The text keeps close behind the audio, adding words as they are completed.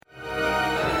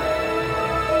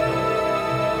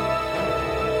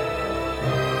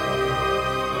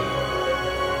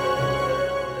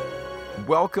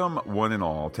Welcome, one and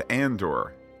all, to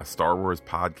ANDOR, a Star Wars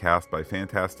podcast by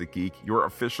Fantastic Geek, your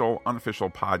official, unofficial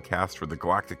podcast for the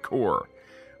Galactic Core.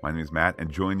 My name is Matt, and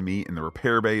joining me in the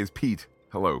repair bay is Pete.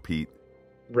 Hello, Pete.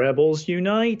 Rebels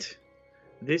Unite.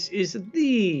 This is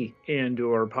the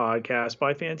ANDOR podcast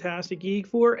by Fantastic Geek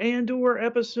for ANDOR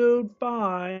Episode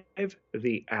 5,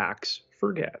 The Axe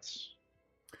Forgets.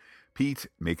 Pete,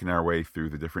 making our way through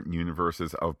the different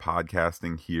universes of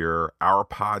podcasting here. Our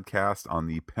podcast on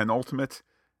the penultimate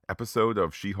episode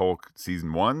of She-Hulk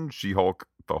Season 1, She-Hulk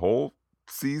the whole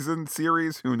season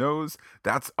series, who knows?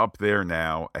 That's up there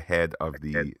now ahead of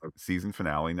the season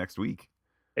finale next week.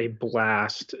 A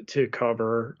blast to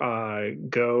cover.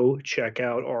 Go check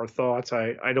out our thoughts.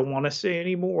 I don't want to say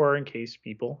any more in case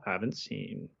people haven't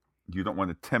seen. You don't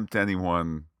want to tempt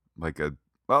anyone like a...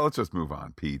 Well, let's just move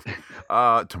on, Pete.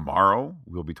 Tomorrow,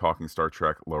 we'll be talking Star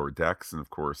Trek Lower Decks. And of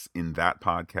course, in that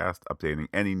podcast, updating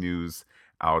any news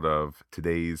out of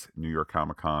today's New York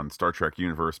Comic Con Star Trek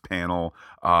Universe panel.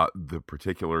 The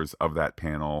particulars of that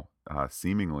panel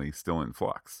seemingly still in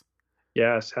flux.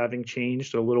 Yes, having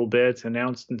changed a little bit,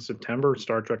 announced in September,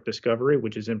 Star Trek Discovery,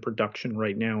 which is in production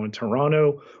right now in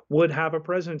Toronto, would have a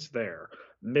presence there.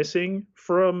 Missing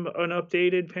from an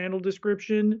updated panel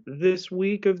description this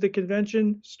week of the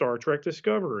convention, Star Trek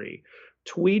Discovery.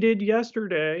 Tweeted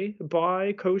yesterday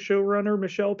by co-showrunner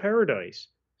Michelle Paradise.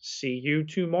 See you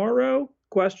tomorrow? ?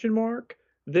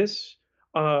 This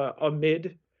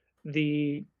amid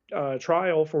the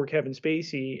trial for Kevin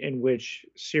Spacey, in which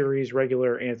series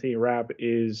regular Anthony Rapp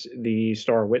is the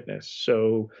star witness.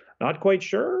 So not quite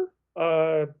sure.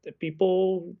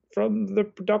 People from the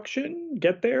production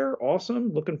get there.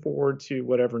 Awesome. Looking forward to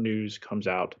whatever news comes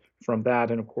out from that.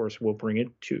 And of course, we'll bring it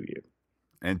to you.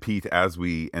 And Pete, as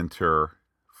we enter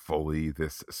fully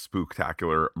this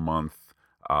spooktacular month,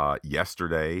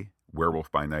 yesterday,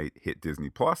 Werewolf by Night hit Disney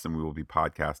Plus, and we will be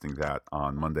podcasting that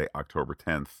on Monday, October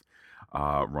 10th,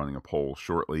 running a poll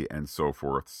shortly and so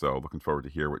forth. So looking forward to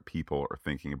hear what people are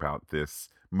thinking about this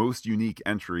most unique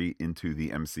entry into the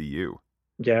MCU.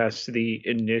 Yes, the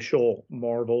initial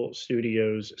Marvel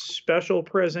Studios special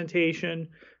presentation,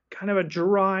 kind of a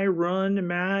dry run,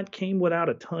 Matt, came without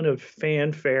a ton of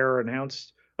fanfare,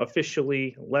 announced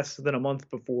officially less than a month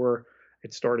before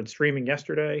it started streaming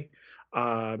yesterday.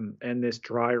 And this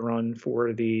dry run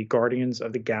for the Guardians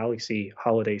of the Galaxy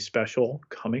holiday special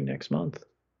coming next month.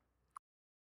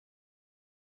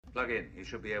 Plug in. You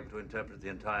should be able to interpret the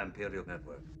entire Imperial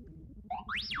network.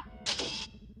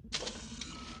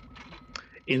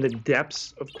 In the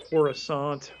depths of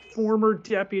Coruscant, former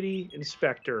Deputy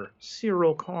Inspector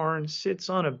Cyril Karn sits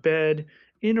on a bed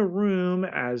in a room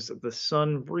as the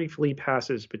sun briefly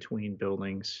passes between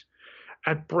buildings.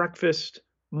 At breakfast,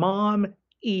 Mom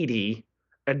Edie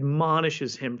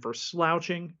admonishes him for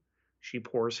slouching. She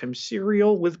pours him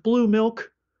cereal with blue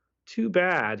milk. Too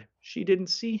bad she didn't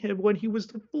see him when he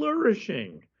was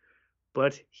flourishing.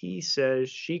 But he says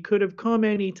she could have come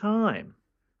any time.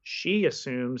 She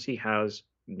assumes he has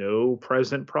no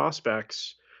present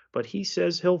prospects, but he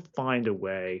says he'll find a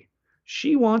way.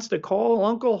 She wants to call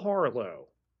Uncle Harlow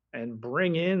and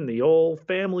bring in the old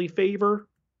family favor,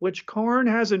 which Karn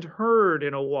hasn't heard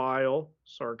in a while,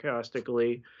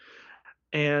 sarcastically,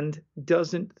 and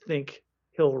doesn't think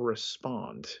he'll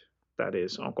respond. That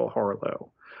is Uncle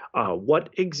Harlow. What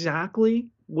exactly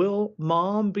will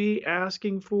Mom be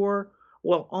asking for?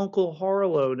 Well, Uncle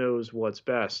Harlow knows what's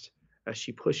best as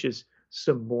she pushes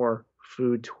some more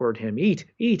food toward him.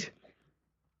 Eat.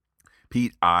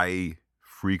 Pete, I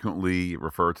frequently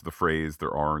refer to the phrase,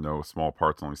 there are no small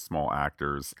parts, only small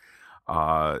actors.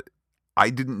 I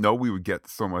didn't know we would get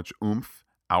so much oomph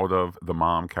out of the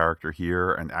mom character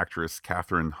here, and actress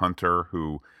Catherine Hunter,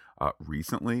 who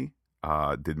recently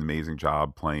did an amazing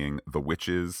job playing the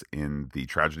witches in The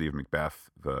Tragedy of Macbeth,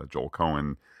 the Joel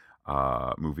Cohen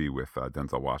movie with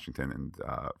Denzel Washington and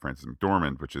Frances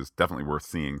McDormand, which is definitely worth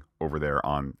seeing over there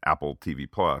on Apple TV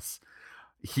Plus.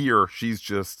 Here, she's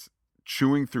just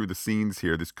chewing through the scenes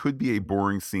here. This could be a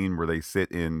boring scene where they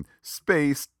sit in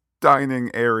space dining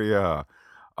area,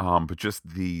 but just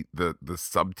the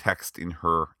subtext in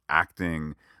her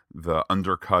acting, the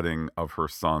undercutting of her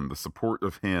son, the support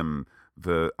of him,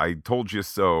 the I told you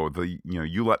so, the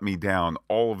you let me down,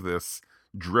 all of this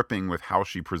dripping with how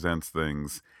she presents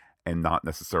things and not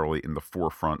necessarily in the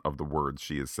forefront of the words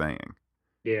she is saying.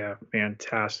 Yeah,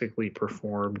 fantastically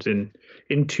performed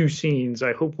in two scenes.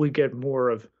 I hope we get more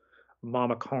of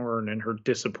Mama Karn and her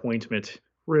disappointment.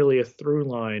 Really a through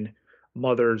line,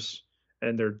 mothers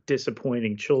and their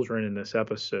disappointing children in this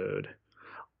episode.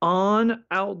 On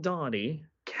Aldhani,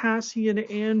 Cassian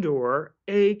Andor,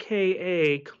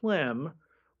 a.k.a. Clem,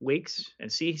 wakes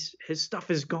and sees his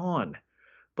stuff is gone,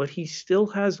 but he still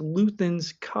has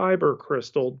Luthen's Kyber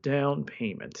crystal down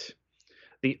payment.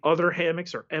 The other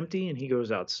hammocks are empty, and he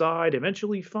goes outside,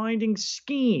 eventually finding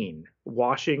Skeen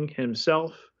washing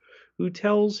himself, who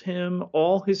tells him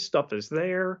all his stuff is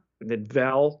there, and that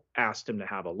Vel asked him to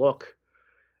have a look,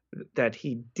 that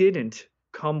he didn't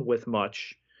come with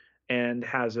much, and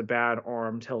has a bad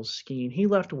arm, tells Skeen he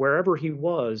left wherever he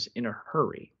was in a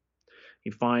hurry. He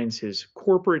finds his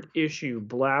corporate issue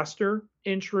blaster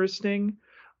interesting,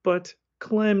 but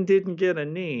Clem didn't get a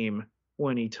name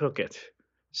when he took it.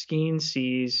 Skeen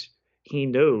sees, he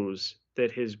knows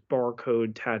that his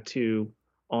barcode tattoo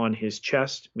on his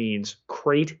chest means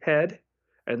crate head,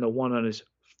 and the one on his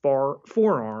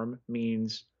forearm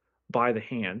means by the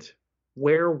hand.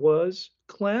 Where was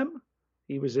Clem?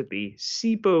 He was at the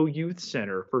SIPO Youth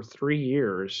Center for 3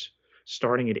 years,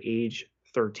 starting at age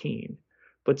 13.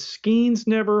 But Skeen's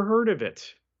never heard of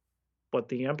it. But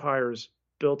the Empire's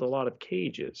built a lot of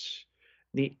cages.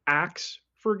 The axe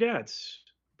forgets,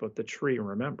 but the tree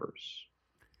remembers.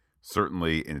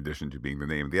 Certainly, in addition to being the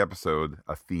name of the episode,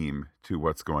 a theme to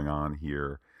what's going on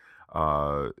here.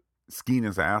 Uh, Skeen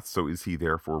is asked, so is he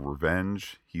there for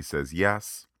revenge? He says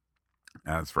yes.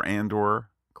 As for Andor,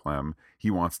 Clem, he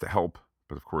wants to help,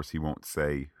 but of course he won't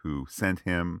say who sent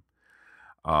him.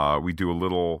 We do a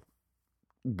little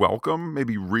welcome,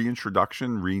 maybe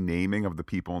reintroduction, renaming of the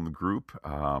people in the group.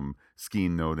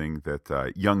 Skeen noting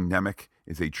that young Nemec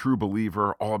is a true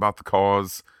believer, all about the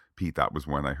cause. Pete, that was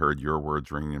when I heard your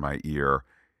words ringing in my ear.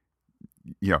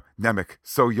 You know, Nemec,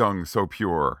 so young, so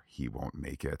pure, he won't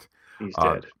make it. He's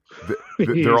dead.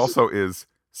 There also is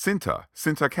Cinta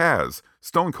Kaz,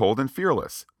 stone cold and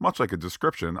fearless, much like a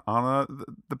description on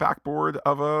the backboard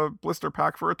of a blister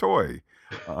pack for a toy.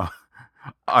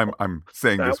 I'm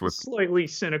saying that this was with slightly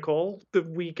cynical the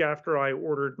week after I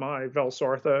ordered my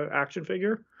Velsartha action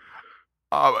figure.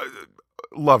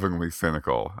 Lovingly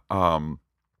cynical.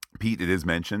 Pete, it is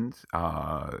mentioned,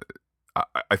 I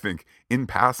think, in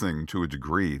passing to a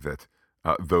degree, that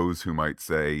those who might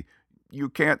say, you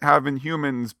can't have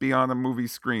Inhumans be on a movie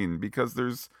screen because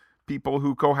there's people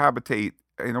who cohabitate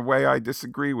in a way I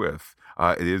disagree with.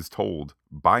 It is told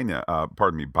by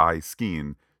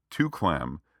Skeen to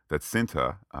Clem that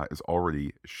Cinta is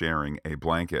already sharing a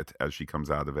blanket as she comes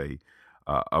out of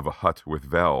a hut with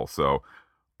Vel. So,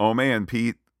 oh man,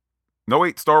 Pete. No,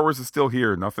 wait, Star Wars is still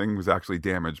here. Nothing was actually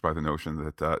damaged by the notion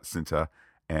that Cinta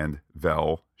and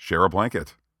Vel share a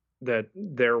blanket. That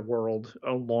their world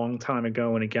a long time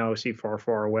ago in a galaxy far,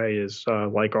 far away is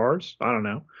like ours. I don't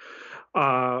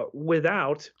know.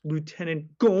 Without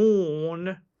Lieutenant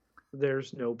Gon,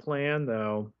 there's no plan,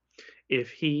 though. If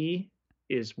he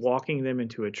is walking them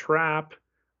into a trap,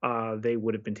 they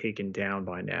would have been taken down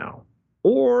by now.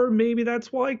 Or maybe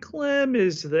that's why Clem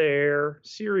is there.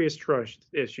 Serious trust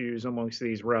issues amongst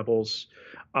these rebels.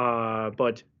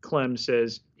 But Clem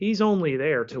says he's only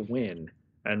there to win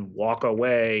and walk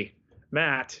away.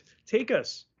 Matt, take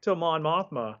us to Mon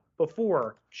Mothma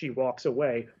before she walks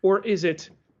away. Or is it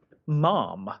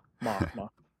Mom Mothma?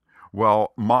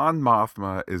 Well, Mon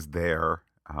Mothma is there,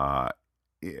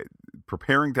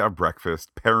 preparing to have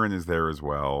breakfast. Perrin is there as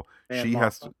well. Man She Mothma.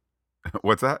 has to.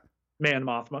 What's that? Man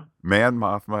Mothma. Man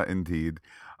Mothma, indeed.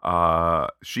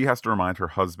 She has to remind her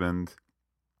husband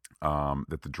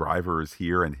that the driver is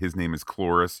here and his name is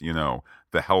Cloris. You know,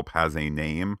 the help has a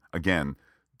name. Again,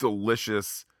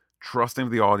 delicious, trusting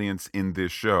of the audience in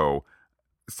this show.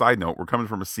 Side note, we're coming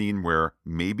from a scene where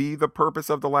maybe the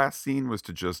purpose of the last scene was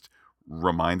to just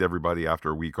remind everybody after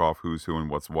a week off who's who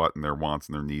and what's what and their wants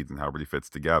and their needs and how everybody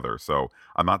fits together. So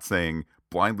I'm not saying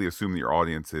blindly assume that your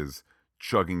audience is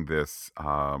chugging this,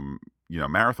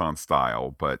 marathon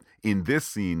style, but in this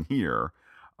scene here,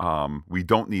 we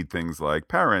don't need things like,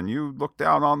 Perrin, you look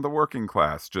down on the working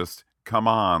class. Just come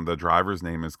on, the driver's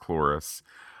name is Cloris.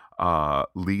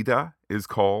 Leda is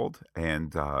called,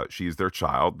 and she's their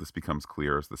child. This becomes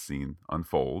clear as the scene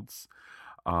unfolds.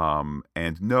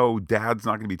 And no, Dad's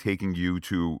not going to be taking you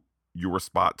to your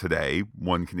spot today.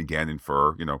 One can again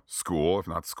infer, school. If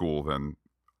not school, then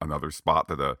another spot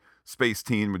that a space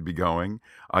teen would be going.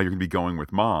 You're going to be going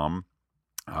with Mom.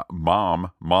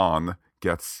 Mon,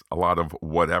 gets a lot of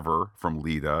whatever from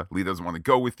Leda. Leda doesn't want to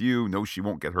go with you. No, she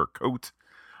won't get her coat.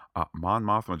 Mon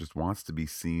Mothma just wants to be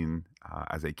seen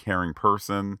as a caring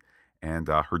person, and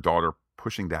her daughter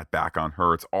pushing that back on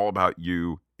her. It's all about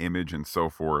you, image, and so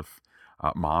forth.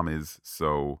 Mom is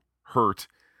so hurt.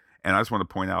 And I just want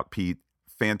to point out, Pete,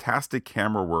 fantastic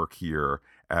camera work here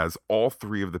as all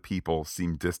three of the people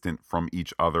seem distant from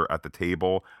each other at the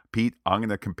table. Pete, I'm going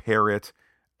to compare it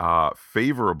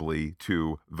favorably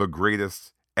to the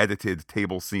greatest edited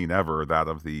table scene ever, that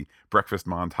of the breakfast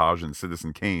montage in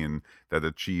Citizen Kane that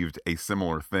achieved a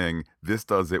similar thing. This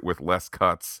does it with less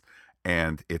cuts,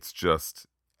 and it's just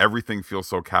everything feels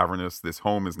so cavernous. This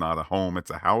home is not a home,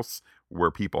 it's a house where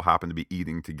people happen to be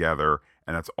eating together,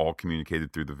 and that's all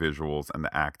communicated through the visuals and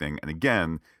the acting. And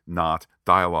again, not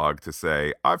dialogue to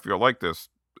say, I feel like this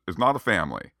is not a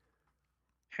family.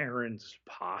 Heron's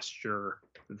posture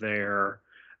there,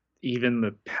 even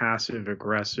the passive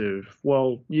aggressive,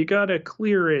 well, you got to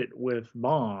clear it with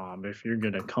mom if you're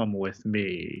going to come with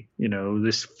me.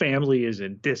 This family is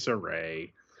in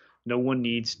disarray. No one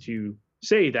needs to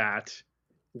say that.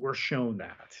 We're shown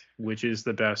that, which is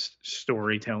the best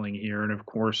storytelling here. And of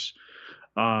course,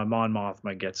 Mon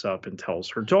Mothma gets up and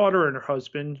tells her daughter and her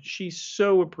husband she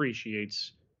so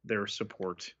appreciates their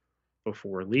support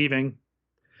before leaving.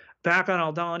 Back on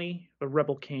Aldani, the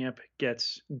rebel camp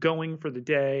gets going for the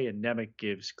day, and Nemec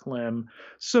gives Clem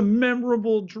some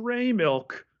memorable Dre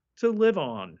milk to live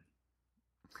on.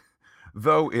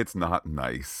 Though it's not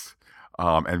nice.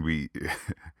 And we,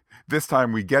 this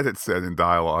time we get it said in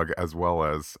dialogue as well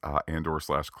as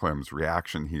Andor/Clem's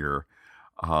reaction here.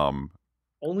 Only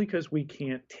because we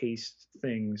can't taste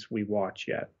things we watch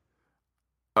yet.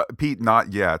 Pete,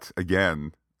 not yet.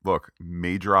 Again, look,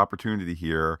 major opportunity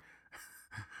here.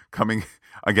 Coming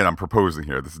again, I'm proposing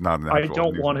here. This is not an actual. I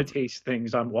don't want to taste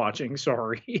things I'm watching.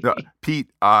 Sorry,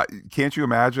 Pete. Can't you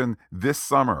imagine this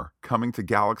summer coming to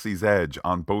Galaxy's Edge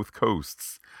on both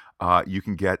coasts? You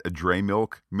can get a Dre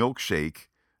Milk milkshake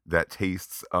that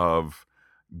tastes of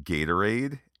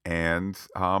Gatorade and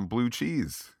blue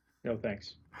cheese. No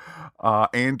thanks.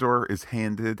 Andor is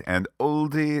handed an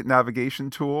oldie navigation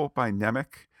tool by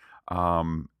Nemec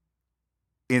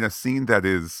in a scene that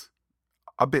is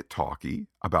a bit talky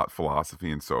about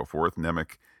philosophy and so forth.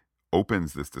 Nemec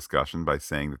opens this discussion by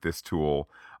saying that this tool,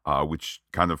 which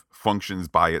kind of functions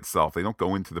by itself, they don't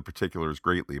go into the particulars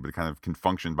greatly, but it kind of can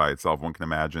function by itself. One can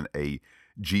imagine a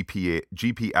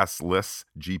GPS-less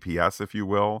GPS, if you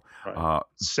will. Right.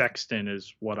 Sexton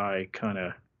is what I kind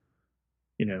of,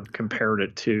 compared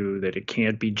it to, that it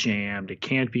can't be jammed, it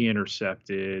can't be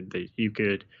intercepted, that you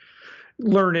could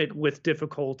learn it with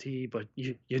difficulty, but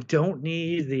you don't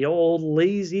need the old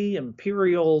lazy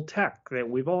imperial tech that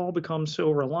we've all become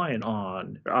so reliant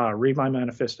on. Read my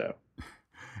manifesto.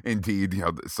 Indeed,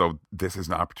 so this is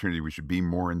an opportunity. We should be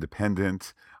more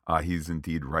independent. He's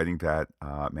indeed writing that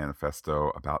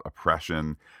manifesto about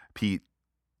oppression. Pete,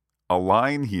 a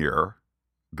line here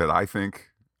that I think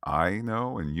I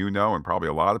know and and probably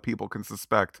a lot of people can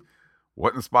suspect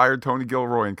what inspired Tony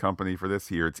Gilroy and company for this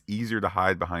here. It's easier to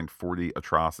hide behind 40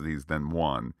 atrocities than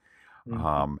one.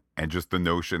 Mm-hmm. And just the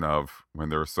notion of when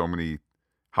there are so many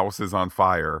houses on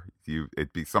fire,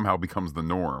 somehow becomes the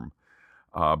norm.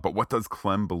 But what does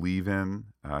Clem believe in?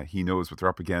 He knows what they're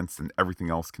up against, and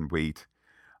everything else can wait.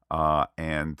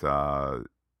 Again,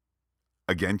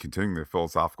 continuing the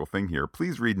philosophical thing here,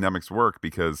 please read Nemec's work,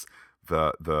 because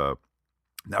the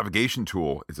navigation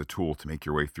tool is a tool to make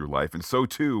your way through life, and so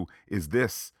too is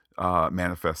this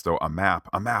manifesto, a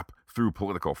map through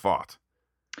political thought.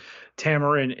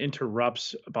 Tamarin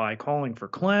interrupts by calling for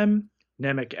Clem.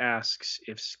 Nemec asks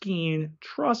if Skeen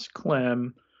trusts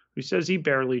Clem, who says he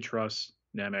barely trusts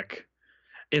Nemec.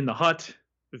 In the hut,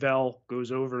 Vel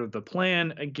goes over the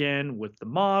plan again with the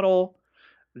model.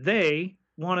 They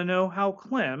want to know how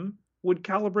Clem would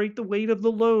calibrate the weight of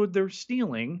the load they're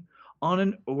stealing on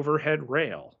an overhead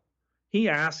rail. He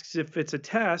asks if it's a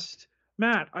test.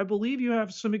 Matt, I believe you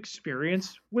have some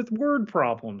experience with word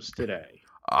problems today.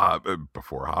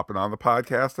 Before hopping on the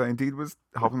podcast, I indeed was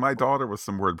helping my daughter with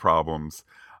some word problems.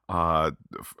 So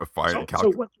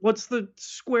what's the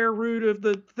square root of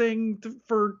the thing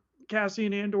for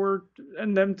Cassian Andor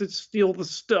and them to steal the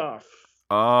stuff?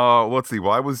 Let's see.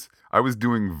 Well, I was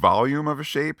doing volume of a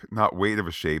shape, not weight of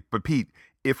a shape. But Pete,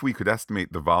 if we could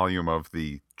estimate the volume of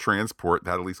the transport,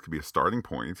 that at least could be a starting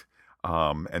point.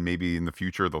 And maybe in the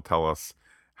future they'll tell us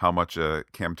how much a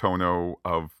Camtono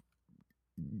of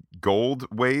gold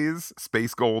weighs,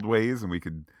 space gold weighs, and we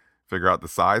could figure out the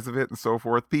size of it and so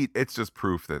forth. Pete, it's just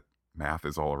proof that math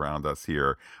is all around us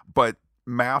here. But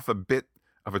math a bit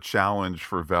of a challenge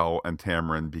for Vel and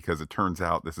Tamarin, because it turns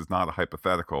out this is not a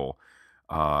hypothetical.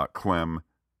 Clem,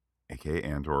 aka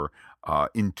Andor,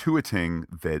 intuiting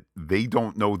that they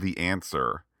don't know the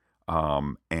answer.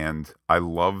 And I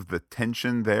love the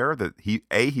tension there that he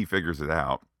figures it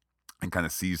out and kind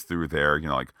of sees through there,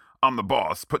 like, I'm the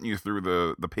boss, putting you through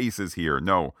the paces here.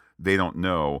 No, they don't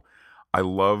know. I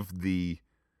love the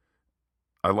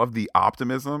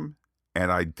optimism,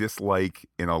 and I dislike,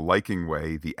 in a liking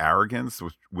way, the arrogance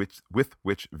with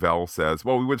which Vel says,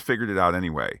 well, we would have figured it out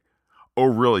anyway. Oh,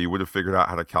 really? You would have figured out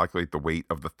how to calculate the weight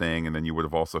of the thing, and then you would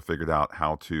have also figured out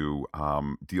how to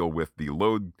deal with the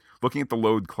load, looking at the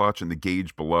load clutch and the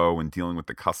gauge below, and dealing with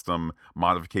the custom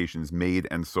modifications made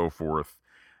and so forth.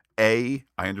 I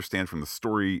understand from the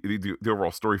story, the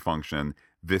overall story function,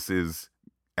 this is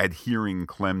adhering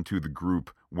Clem to the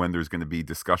group when there's going to be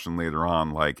discussion later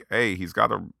on, like, hey, he's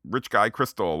got a rich guy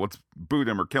crystal, let's boot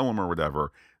him or kill him or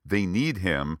whatever. They need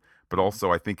him, but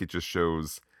also I think it just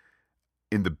shows,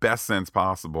 in the best sense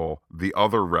possible, the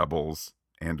other rebels,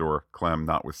 and or Clem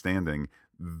notwithstanding,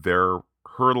 they're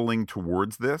hurtling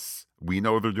towards this. We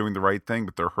know they're doing the right thing,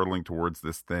 but they're hurtling towards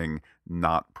this thing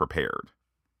not prepared.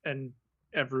 And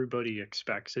everybody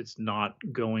expects it's not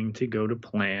going to go to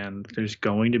plan. There's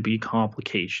going to be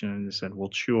complications, and we'll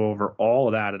chew over all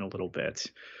of that in a little bit.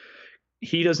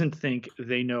 He doesn't think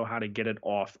they know how to get it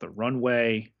off the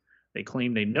runway. They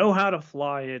claim they know how to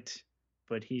fly it,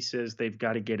 but he says they've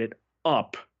got to get it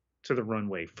up to the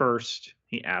runway first.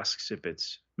 He asks if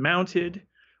it's mounted,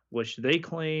 which they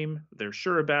claim they're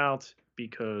sure about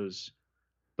because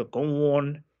the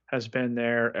Gorn has been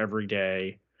there every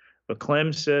day. But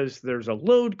Clem says there's a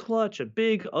load clutch, a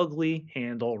big, ugly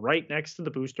handle right next to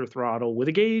the booster throttle with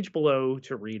a gauge below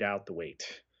to read out the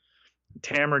weight.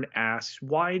 Tamarin asks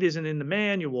why it isn't in the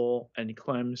manual, and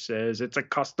Clem says it's a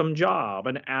custom job,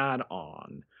 an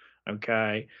add-on.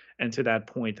 Okay, and to that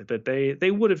point that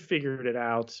they would have figured it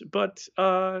out, but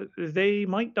they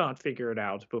might not figure it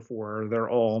out before they're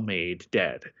all made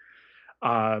dead.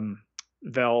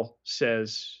 Vel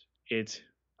says it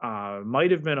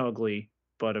might have been ugly,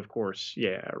 but of course,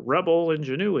 yeah, rebel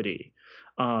ingenuity,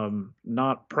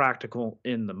 not practical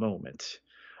in the moment.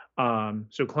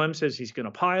 So Clem says he's going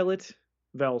to pilot.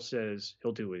 Vel says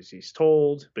he'll do as he's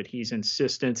told, but he's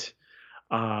insistent.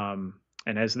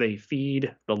 And as they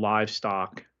feed the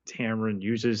livestock, Tamarin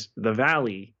uses the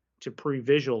valley to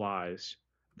pre-visualize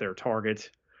their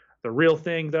target. The real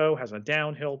thing, though, has a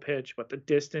downhill pitch, but the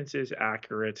distance is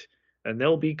accurate, and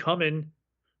they'll be coming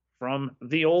from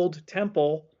the old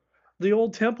temple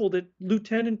that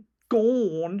Lieutenant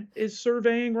Gorn is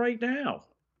surveying right now.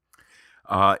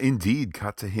 Indeed,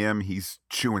 cut to him. He's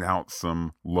chewing out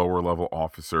some lower level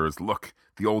officers. Look,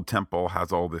 the old temple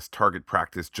has all this target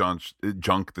practice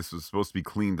junk. This was supposed to be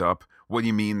cleaned up. What do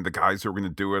you mean the guys who are going to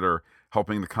do it are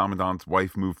helping the commandant's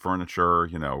wife move furniture?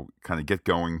 Kind of get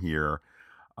going here.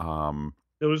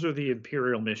 Those are the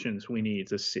Imperial missions we need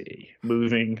to see.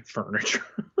 Moving furniture.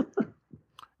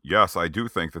 Yes, I do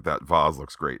think that vase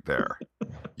looks great there.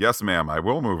 Yes, ma'am, I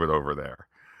will move it over there.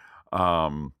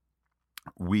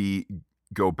 We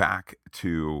go back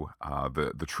to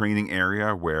the training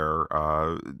area where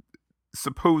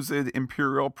supposed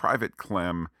Imperial Private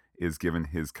Clem is given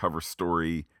his cover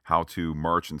story, how to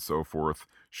march and so forth,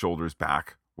 shoulders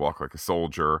back, walk like a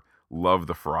soldier. Love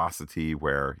the ferocity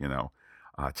where,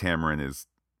 Tamarin is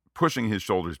pushing his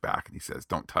shoulders back and he says,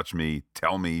 don't touch me,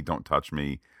 tell me, don't touch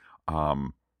me.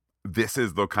 This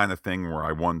is the kind of thing where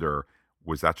I wonder,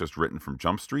 was that just written from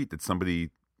Jump Street? Did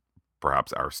somebody,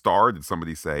 perhaps our star, did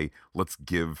somebody say, let's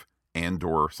give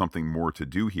Andor something more to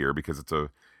do here, because it's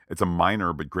a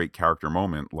minor but great character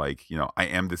moment, like, I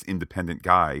am this independent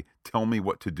guy, tell me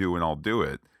what to do and I'll do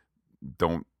it,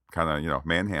 don't kind of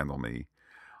manhandle me.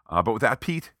 But with that,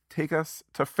 Pete, take us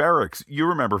to Ferrix. You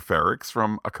remember Ferrix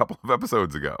from a couple of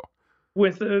episodes ago.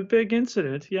 With a big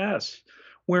incident, yes,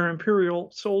 where Imperial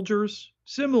soldiers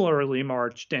similarly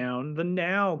marched down the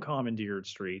now commandeered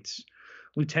streets.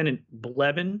 Lieutenant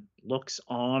Blevin looks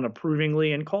on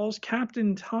approvingly and calls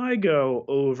Captain Tygo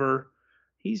over.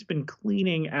 He's been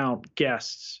cleaning out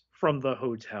guests from the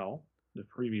hotel, the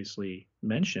previously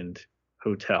mentioned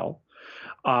hotel.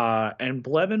 And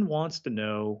Blevin wants to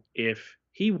know if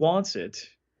he wants it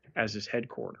as his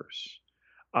headquarters.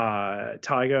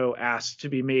 Tygo asks to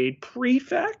be made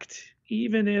prefect,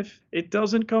 even if it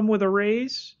doesn't come with a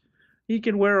raise. He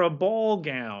can wear a ball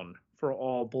gown for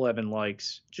all Blevin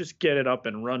likes. Just get it up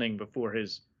and running before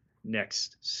his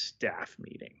next staff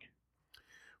meeting.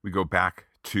 We go back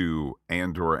to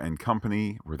Andor and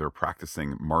company where they're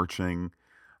practicing marching.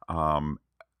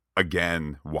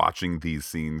 Again, watching these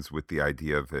scenes with the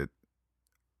idea that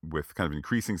with kind of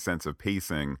increasing sense of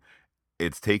pacing,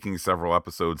 it's taking several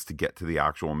episodes to get to the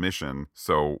actual mission.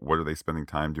 So what are they spending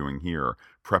time doing here?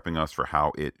 Prepping us for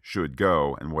how it should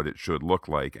go and what it should look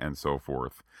like and so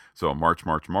forth. So march,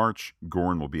 march, march.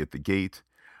 Gorn will be at the gate.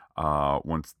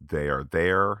 Once they are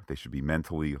there, they should be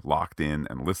mentally locked in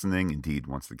and listening. Indeed,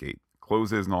 once the gate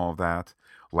closes and all of that.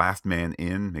 Last man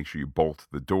in, make sure you bolt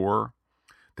the door.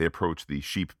 They approach the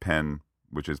sheep pen,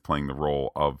 which is playing the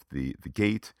role of the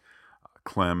gate.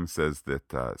 Clem says that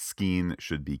Skeen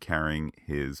should be carrying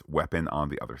his weapon on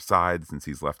the other side since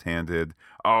he's left-handed.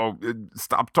 Oh,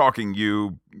 stop talking,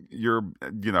 you. You're,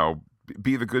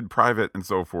 be the good private and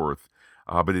so forth.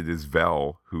 But it is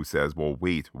Vel who says, well,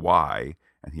 wait, why?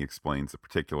 And he explains the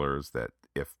particulars that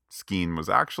if Skeen was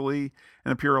actually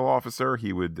an Imperial officer,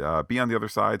 he would be on the other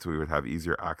side, so he would have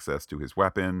easier access to his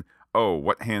weapon. Oh,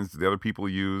 what hands do the other people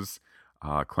use?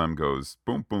 Clem goes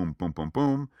boom, boom, boom, boom,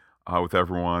 boom with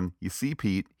everyone. You see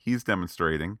Pete, he's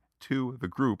demonstrating to the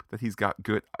group that he's got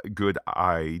good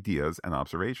ideas and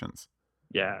observations.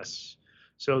 Yes.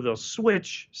 So they'll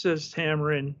switch, says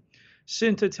Tamarin.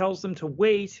 Cinta tells them to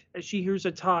wait as she hears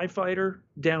a TIE fighter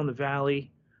down the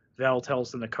valley. Vel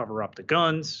tells them to cover up the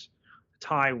guns. The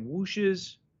TIE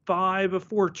whooshes by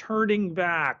before turning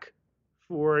back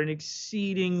for an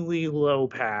exceedingly low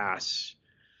pass.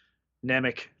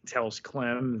 Nemec tells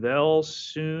Clem they'll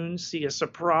soon see a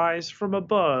surprise from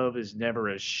above is never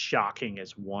as shocking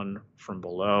as one from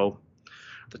below.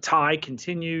 The TIE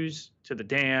continues to the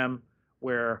dam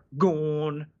where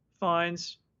Gorn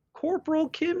finds Corporal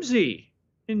Kimsey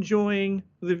enjoying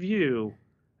the view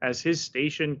as his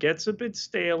station gets a bit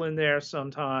stale in there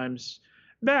sometimes.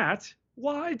 Matt,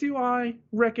 why do I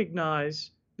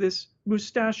recognize this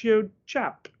mustachioed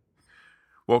chap?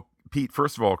 Well, Pete,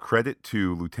 first of all, credit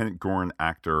to Lieutenant Gorn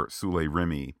actor Sule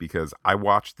Rimi, because I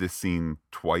watched this scene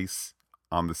twice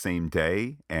on the same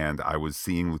day, and I was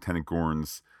seeing Lieutenant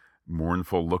Gorn's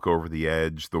mournful look over the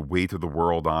edge, the weight of the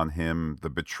world on him, the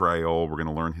betrayal. We're going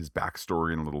to learn his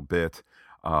backstory in a little bit.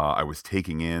 I was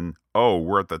taking in, oh,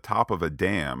 we're at the top of a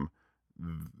dam.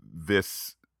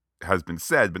 This has been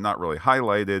said, but not really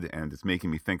highlighted, and it's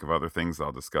making me think of other things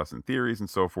I'll discuss in theories and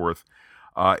so forth.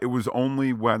 It was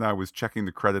only when I was checking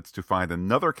the credits to find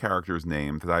another character's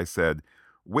name that I said,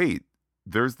 wait,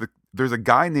 there's a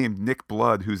guy named Nick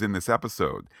Blood who's in this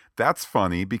episode. That's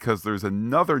funny because there's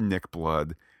another Nick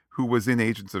Blood who was in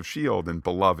Agents of S.H.I.E.L.D. and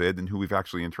Beloved and who we've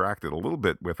actually interacted a little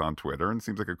bit with on Twitter and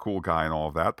seems like a cool guy and all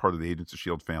of that, part of the Agents of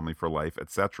S.H.I.E.L.D. family for life,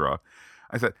 etc.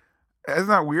 I said, isn't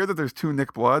that weird that there's two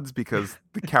Nick Bloods? Because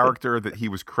the character that he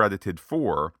was credited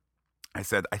for, I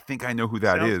said, I think I know who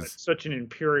that Sounds is. like such an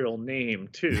imperial name,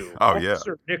 too. Oh,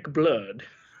 Officer yeah. Nick Blood.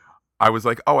 I was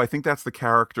like, oh, I think that's the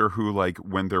character who, like,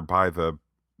 when they're by the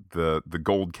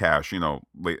gold cache,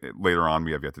 later on,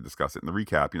 we have yet to discuss it in the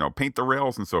recap, paint the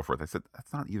rails and so forth. I said,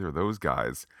 that's not either of those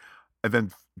guys. And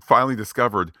then finally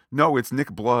discovered, no, it's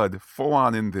Nick Blood full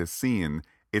on in this scene.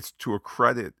 It's to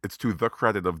the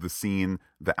credit of the scene,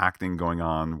 the acting going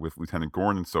on with Lieutenant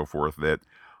Gorn and so forth, that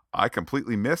I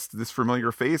completely missed this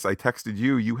familiar face. I texted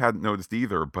you, you hadn't noticed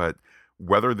either, but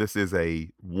whether this is a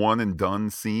one and done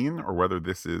scene or whether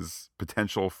this is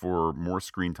potential for more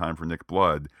screen time for Nick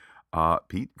Blood,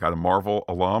 Pete, got a Marvel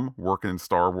alum working in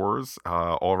Star Wars,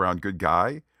 all around good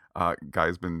guy.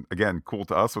 Guy's been, again, cool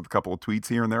to us with a couple of tweets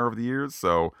here and there over the years.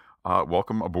 So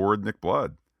welcome aboard, Nick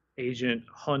Blood. Agent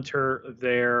Hunter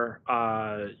there,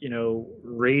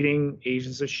 raiding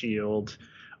Agents of S.H.I.E.L.D.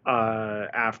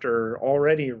 After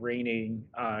already reigning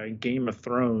Game of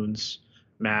Thrones,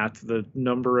 Matt, the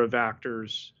number of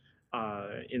actors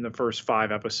in the first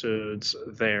 5 episodes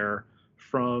there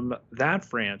from that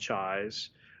franchise.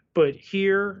 But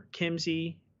here,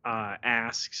 Kimsey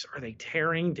asks, are they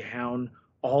tearing down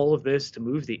all of this to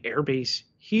move the airbase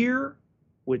here?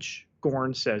 Which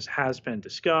Gorn says has been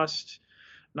discussed.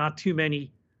 Not too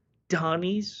many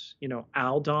Donnies,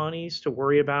 Al Donnies to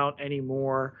worry about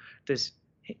anymore.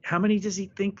 How many does he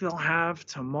think they'll have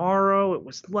tomorrow? It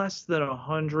was less than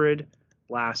 100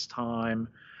 last time.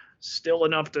 Still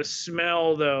enough to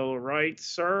smell, though, right,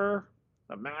 sir?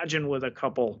 Imagine with a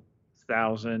couple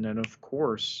thousand. And of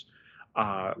course,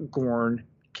 Gorn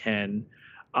can.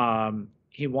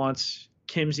 He wants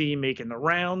Kimsey making the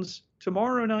rounds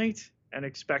tomorrow night and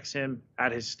expects him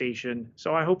at his station.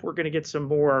 So I hope we're going to get some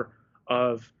more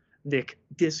of Nick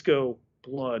Disco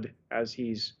Blood, as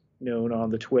he's known on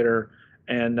the Twitter.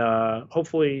 And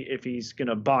hopefully, if he's going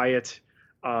to buy it,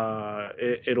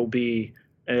 it'll be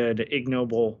an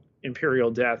ignoble Imperial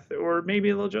death, or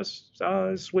maybe they'll just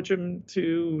switch him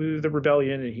to the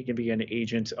Rebellion and he can be an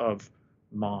agent of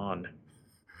Mon.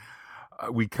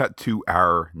 We cut to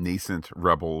our nascent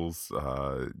rebels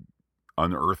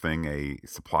unearthing a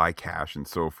supply cache and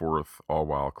so forth, all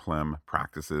while Clem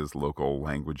practices local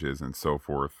languages and so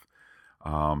forth.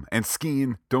 And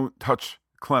Skeen, don't touch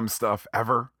Clem stuff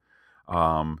ever.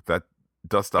 That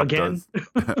dust up Again?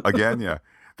 does again, yeah.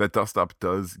 That dust up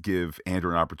does give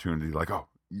Andor an opportunity, like, oh,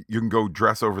 you can go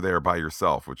dress over there by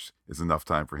yourself, which is enough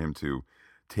time for him to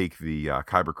take the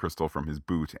kyber crystal from his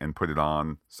boot and put it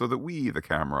on so that we, the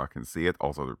camera, can see it.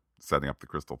 Also, they're setting up the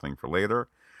crystal thing for later.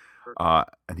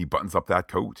 and he buttons up that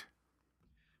coat.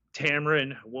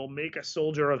 Tamrin will make a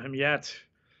soldier of him yet.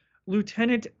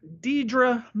 Lieutenant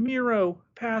Deidre Miro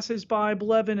passes by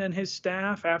Blevin and his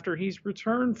staff after he's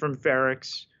returned from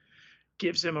Ferrex,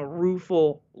 gives him a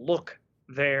rueful look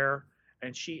there,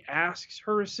 and she asks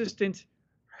her assistant,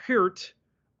 Hirt,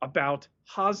 about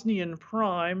Hosnian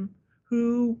Prime,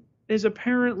 who is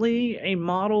apparently a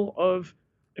model of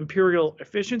imperial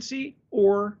efficiency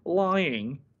or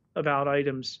lying about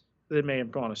items that may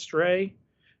have gone astray.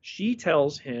 She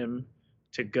tells him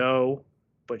to go,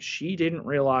 but she didn't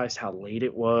realize how late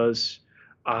it was.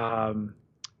 Um,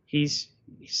 he's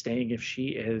staying if she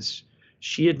is.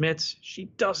 She admits she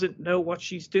doesn't know what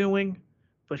she's doing,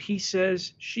 but he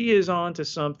says she is on to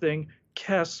something.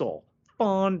 Kessel,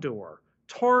 Fondor,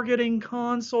 targeting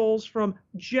consoles from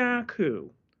Jakku,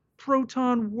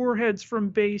 proton warheads from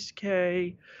Base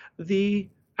K, the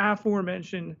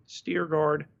aforementioned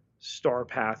Steerguard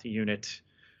Starpath unit.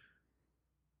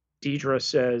 Deidre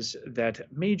says that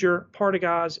Major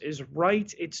Partagaz is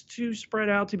right. It's too spread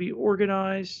out to be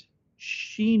organized.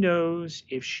 She knows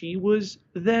if she was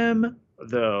them,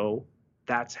 though,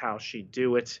 that's how she'd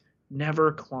do it.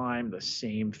 Never climb the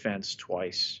same fence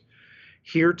twice.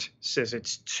 Hirt says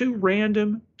it's too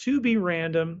random to be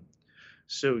random.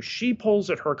 So she pulls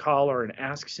at her collar and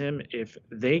asks him if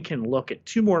they can look at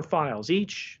 2 more files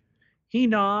each. He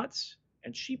nods,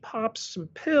 and she pops some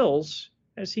pills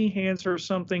as he hands her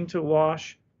something to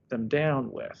wash them down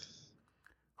with.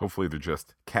 Hopefully they're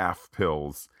just calf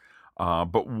pills.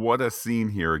 But what a scene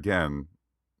here again.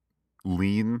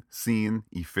 Lean scene,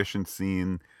 efficient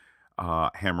scene,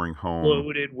 hammering home.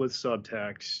 Loaded with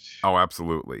subtext. Oh,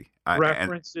 absolutely.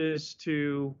 References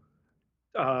to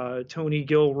Tony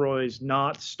Gilroy's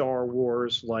not Star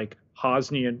Wars, like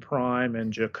Hosnian Prime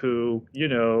and Jakku,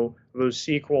 those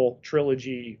sequel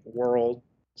trilogy worlds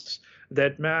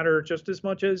that matter just as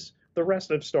much as the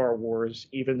rest of Star Wars,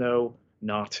 even though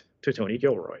not to Tony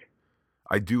Gilroy.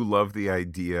 I do love the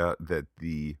idea that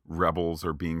the rebels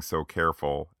are being so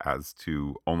careful as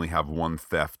to only have one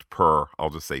theft per, I'll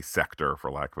just say sector for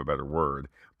lack of a better word,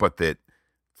 but that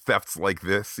thefts like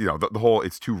this, the whole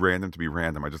it's too random to be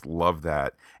random. I just love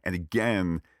that. And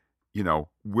again,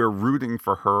 we're rooting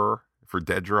for her, for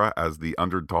Dedra as the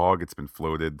underdog. It's been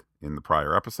floated in the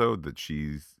prior episode that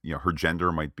she's, her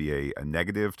gender might be a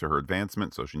negative to her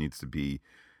advancement, so she needs to be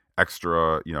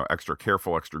extra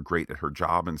careful, extra great at her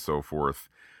job and so forth.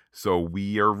 So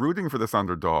we are rooting for this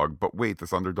underdog, but wait,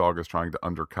 this underdog is trying to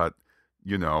undercut,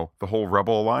 the whole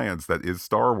Rebel Alliance that is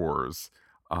Star Wars.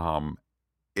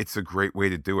 It's a great way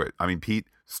to do it. I mean, Pete,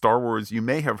 Star Wars, you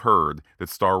may have heard that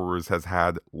Star Wars has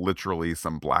had literally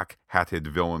some black-hatted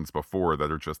villains before that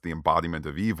are just the embodiment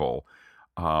of evil.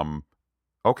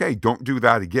 Okay, don't do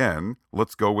that again.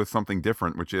 Let's go with something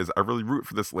different, which is I really root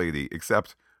for this lady,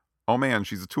 except oh man,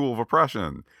 she's a tool of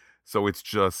oppression. So it's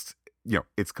just,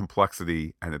 it's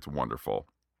complexity and it's wonderful.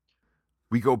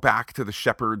 We go back to the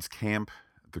shepherd's camp,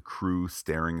 the crew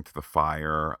staring into the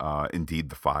fire, indeed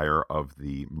the fire of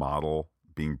the model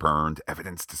being burned,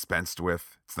 evidence dispensed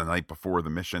with. It's the night before the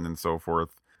mission and so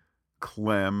forth.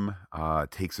 Clem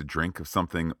takes a drink of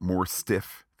something more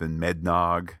stiff than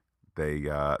Mednog. They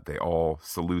all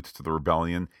salute to the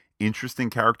rebellion. Interesting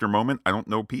character moment. I don't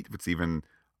know, Pete, if it's even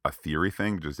a theory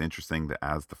thing, just interesting that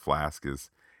as the flask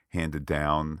is handed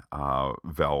down,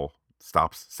 Vel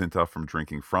stops Cinta from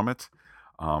drinking from it.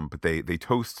 But they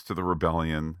toast to the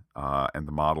rebellion, and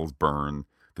the models burn.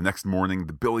 The next morning,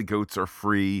 the billy goats are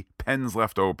free, pens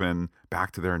left open,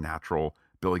 back to their natural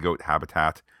billy goat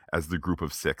habitat as the group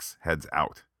of 6 heads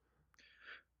out.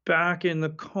 Back in the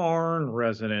Karn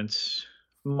residence,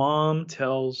 Mom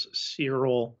tells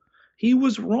Cyril he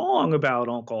was wrong about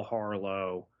Uncle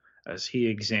Harlow as he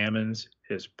examines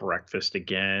his breakfast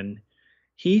again.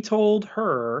 He told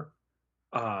her,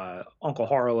 Uncle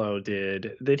Harlow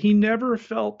did, that he never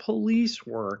felt police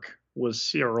work was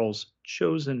Cyril's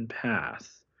chosen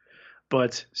path.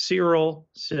 But Cyril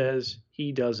says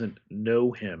he doesn't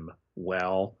know him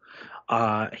well.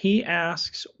 He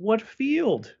asks what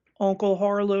field Uncle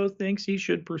Harlow thinks he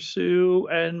should pursue,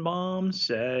 and Mom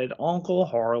said Uncle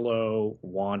Harlow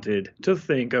wanted to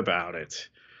think about it.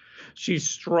 She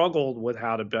struggled with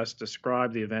how to best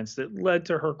describe the events that led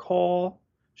to her call.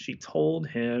 She told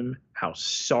him how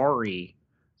sorry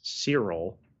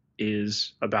Cyril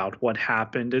is about what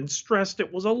happened and stressed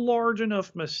it was a large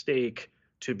enough mistake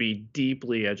to be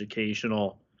deeply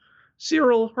educational.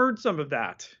 Cyril heard some of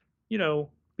that,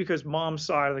 because Mom's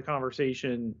side of the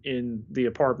conversation in the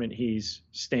apartment he's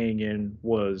staying in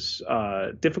was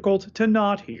difficult to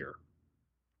not hear.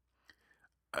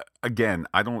 Again,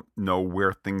 I don't know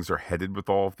where things are headed with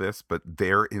all of this, but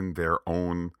they're in their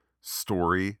own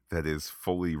story that is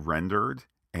fully rendered,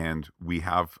 and we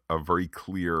have a very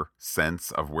clear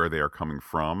sense of where they are coming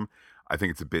from. I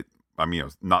think it's a bit, I mean,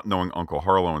 not knowing Uncle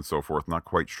Harlow and so forth, not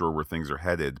quite sure where things are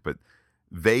headed, but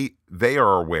they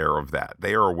are aware of that.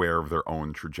 They are aware of their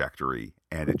own trajectory,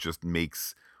 and it just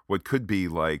makes what could be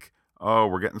like, oh,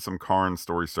 we're getting some Karn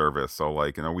story service, so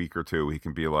like in a week or two, he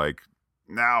can be like,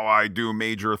 now I do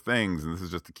major things, and this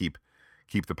is just to keep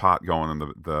the pot going on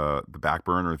the back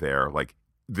burner there. Like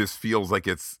this feels like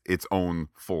it's its own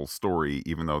full story,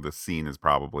 even though this scene is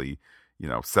probably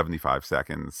 75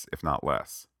 seconds, if not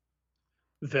less.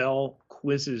 Vel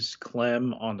quizzes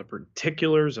Clem on the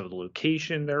particulars of the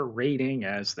location they're raiding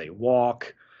as they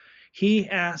walk. He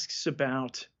asks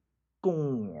about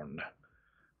Gorn.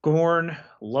 Gorn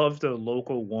loved a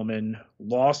local woman,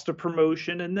 lost a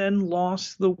promotion, and then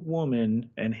lost the woman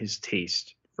and his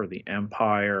taste for the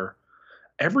Empire.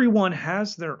 Everyone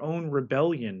has their own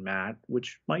rebellion, Matt,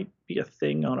 which might be a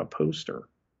thing on a poster.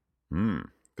 Hmm.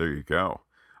 There you go.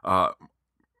 Uh,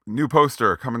 New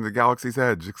poster coming to Galaxy's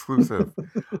Edge exclusive.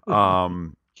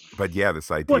 Um, but yeah, this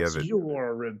idea What's that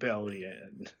your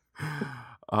rebellion?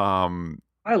 um,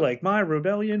 I like my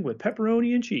rebellion with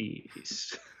pepperoni and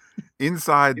cheese.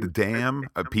 inside the dam,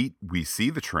 Pete, we see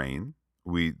the train,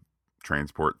 we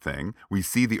transport thing, we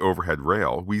see the overhead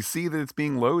rail, we see that it's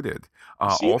being loaded. You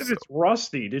see that Also, it's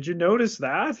rusty. Did you notice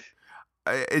that?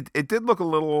 it did look a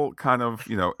little kind of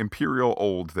imperial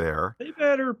old there. They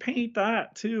better paint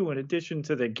that too, in addition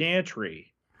to the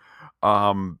gantry.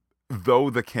 Um,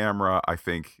 though the camera, I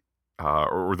think,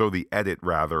 or though the edit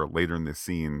rather later in this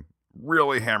scene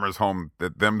really hammers home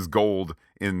that them's gold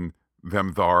in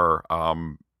them thar,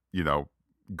 you know,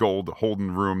 gold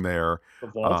Holden room there. The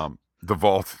vault. The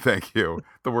vault. Thank you.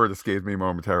 The word escaped me The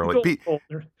momentarily. gold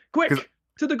holder. Because Quick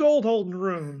to the gold holding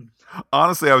room.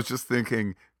 honestly, I was just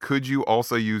thinking, could you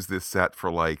also use this set for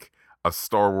like a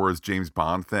Star Wars James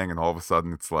Bond thing, and all of a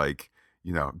sudden it's like,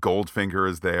 Goldfinger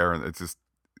is there, and it's just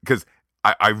because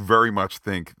I very much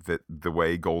think that the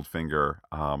way Goldfinger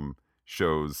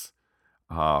shows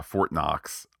Fort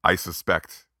Knox, I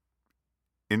suspect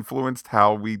influenced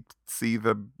how we see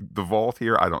the vault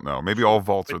here. I don't know. Maybe all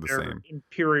vaults are With the their same.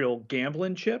 imperial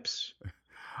gambling chips.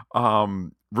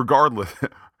 Regardless,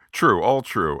 true, all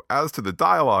true. As to the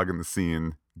dialogue in the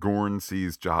scene, Gorn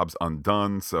sees jobs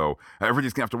undone, so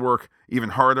everybody's gonna have to work even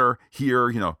harder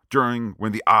here, during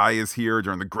when the eye is here,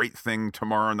 during the great thing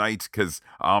tomorrow night, because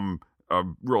I'm a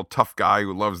real tough guy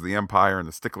who loves the Empire and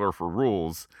a stickler for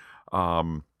rules.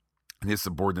 And his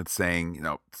subordinates saying,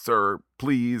 sir,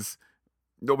 please,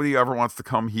 nobody ever wants to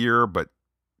come here, but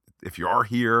if you are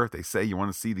here, they say you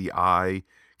want to see the eye.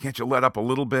 Can't you let up a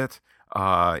little bit?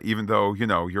 Even though,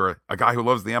 you're a guy who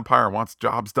loves the Empire and wants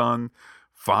jobs done.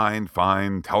 Fine,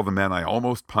 fine. Tell the men I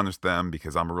almost punished them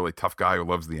because I'm a really tough guy who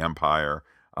loves the Empire.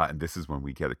 And this is when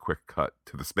we get a quick cut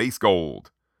to the space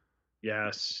gold.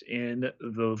 Yes, in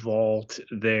the vault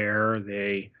there,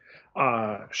 they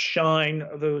shine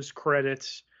those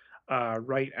credits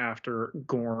right after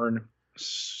Gorn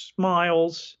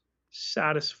smiles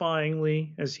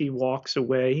satisfyingly as he walks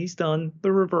away. He's done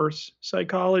the reverse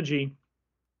psychology.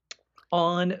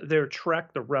 On their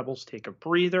trek, the rebels take a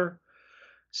breather.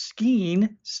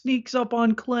 Skeen sneaks up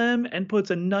on Clem and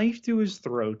puts a knife to his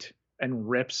throat and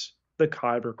rips the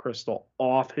Kyber crystal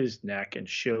off his neck and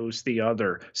shows the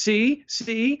other. See,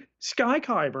 Sky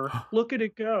Kyber, look at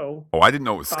it go. Oh, I didn't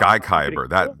know it was Sky Look at it Kyber.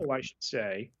 That go, I should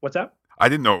say. What's that? I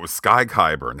didn't know it was Sky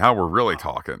Kyber. Now we're really Uh,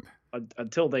 talking.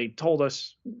 until they told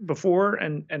us before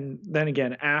and then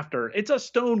again after. It's a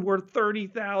stone worth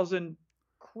 30,000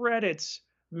 credits,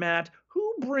 Matt.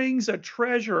 Who brings a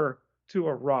treasure to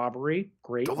a robbery?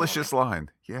 Great line. Delicious line.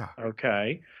 Yeah.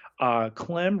 Okay.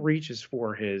 Clem reaches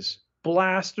for his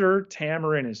blaster.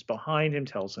 Tamarin is behind him,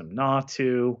 tells him not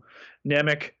to.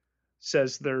 Nemec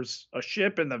says there's a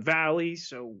ship in the valley,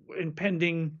 so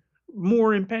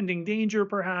more impending danger,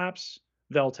 perhaps.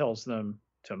 Vel tells them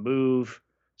to move.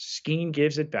 Skeen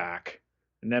gives it back.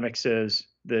 Nemec says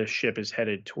the ship is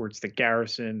headed towards the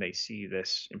garrison. They see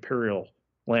this Imperial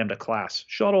Lambda class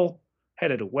shuttle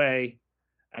headed away,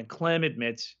 and Clem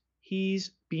admits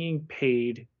he's being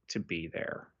paid to be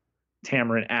there.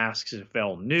 Tamarin asks if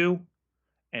Vel knew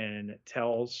and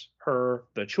tells her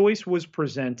the choice was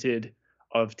presented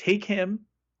of take him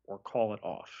or call it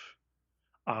off.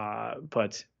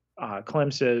 But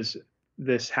Clem says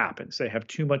this happens. They have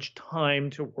too much time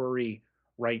to worry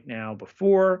right now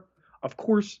before. Of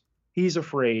course, he's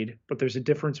afraid, but there's a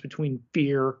difference between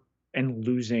fear and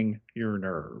losing your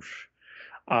nerve.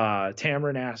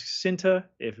 Tamarin asks Cinta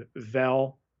if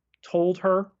Vel told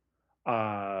her.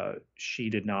 She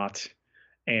did not.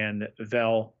 And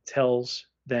Vel tells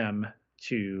them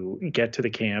to get to the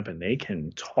camp and they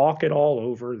can talk it all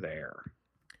over there.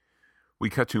 We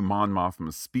cut to Mon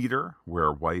Mothma's speeder,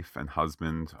 where wife and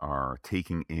husband are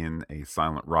taking in a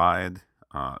silent ride.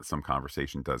 Some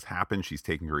conversation does happen. She's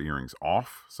taking her earrings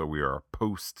off, so we are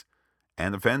post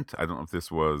an event. I don't know if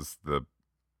this was the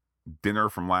dinner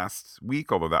from last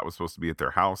week, although that was supposed to be at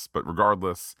their house. But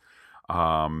regardless,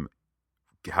 um,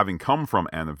 having come from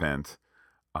an event,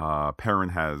 Perrin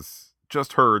has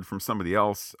just heard from somebody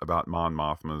else about Mon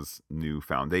Mothma's new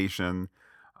foundation.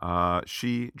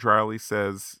 She dryly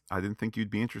says, I didn't think you'd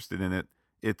be interested in it.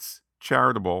 It's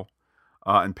charitable.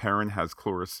 And Perrin has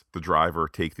Cloris, the driver,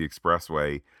 take the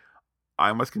expressway.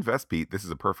 I must confess, Pete, this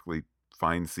is a perfectly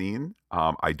fine scene.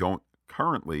 I don't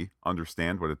currently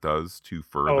understand what it does to Oh,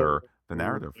 further the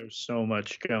narrative. there's so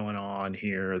much going on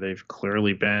here. They've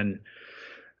clearly been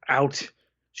out.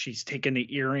 She's taken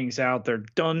the earrings out. They're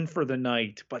done for the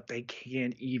night, but they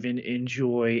can't even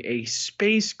enjoy a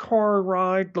space car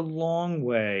ride the long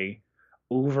way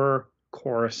over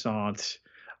Coruscant.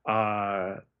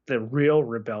 The real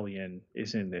rebellion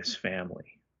is in this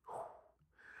family.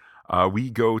 We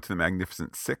go to the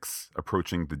Magnificent Six,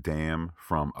 approaching the dam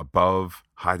from above,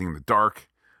 hiding in the dark.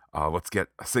 Let's get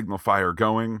a signal fire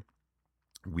going.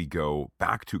 We go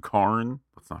back to Karn.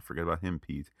 Let's not forget about him,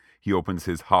 Pete. He opens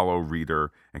his hollow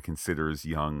reader and considers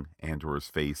young Andor's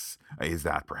face. Is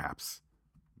that perhaps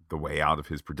the way out of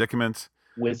his predicament?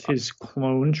 With his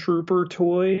clone trooper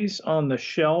toys on the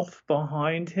shelf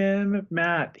behind him,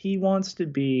 Matt, he wants to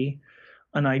be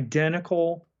an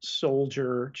identical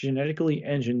soldier, genetically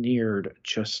engineered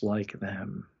just like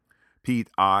them. Pete,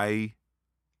 I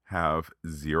have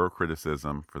zero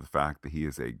criticism for the fact that he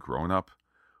is a grown up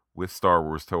with Star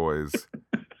Wars toys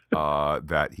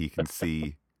that he can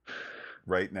see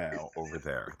right now over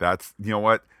there. That's, you know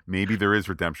what? Maybe there is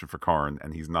redemption for Karn,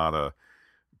 and he's not a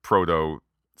proto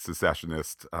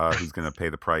secessionist who's going to pay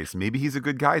the price. Maybe he's a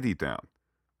good guy deep down.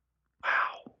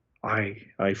 Wow,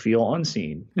 I feel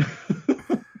unseen.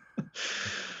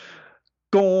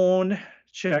 Gon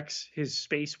checks his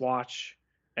space watch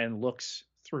and looks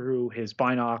through his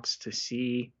binocs to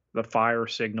see the fire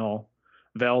signal.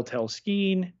 Vel tells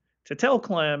Skeen to tell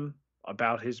Clem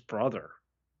about his brother,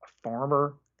 a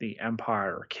farmer the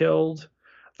Empire killed.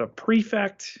 The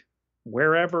prefect,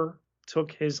 wherever,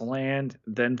 took his land,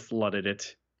 then flooded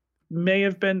it. May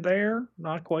have been there,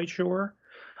 not quite sure.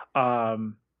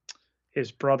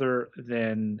 His brother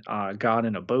then got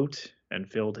in a boat and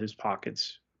filled his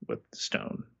pockets with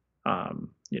stone.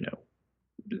 You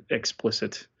know,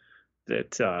 explicit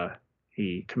that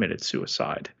he committed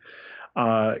suicide.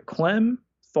 Clem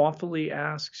thoughtfully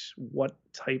asks what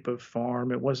type of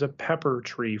farm. It was a pepper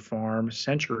tree farm,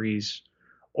 centuries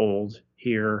old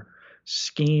here.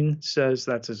 Skeen says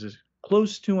that's as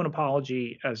close to an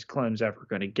apology as Clem's ever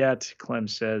going to get. Clem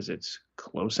says it's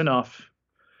close enough.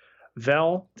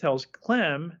 Vel tells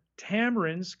Clem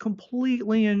Tamarin's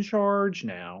completely in charge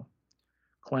now.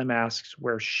 Clem asks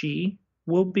where she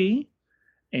will be,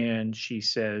 and she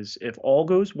says if all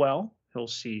goes well, he'll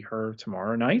see her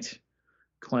tomorrow night.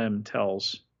 Clem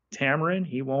tells Tamarin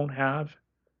he won't have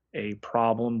a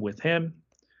problem with him.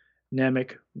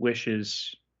 Nemik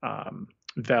wishes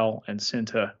Vel and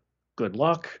Cinta good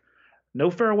luck. No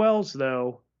farewells,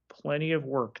 though. Plenty of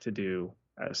work to do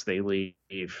as they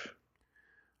leave.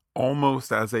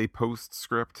 Almost as a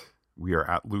postscript, we are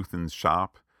at Luthen's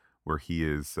shop, where he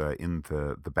is in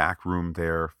the back room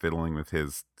there, fiddling with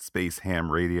his space ham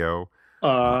radio.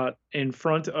 In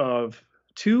front of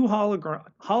two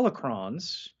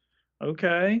holocrons,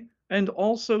 okay, and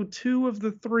also two of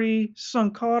the three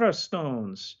Sankara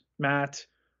stones. Matt,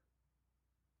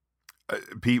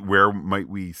 Pete, where might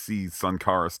we see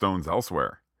Sankara stones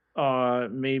elsewhere?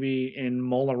 maybe in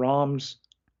Mola Ram's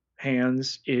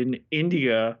hands in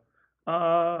India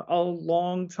a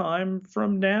long time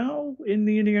from now in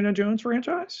the Indiana Jones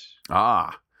franchise.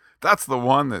 Ah, that's the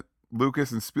one that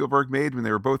Lucas and Spielberg made when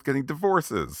they were both getting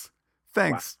divorces.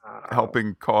 Thanks, Wow.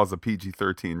 helping cause a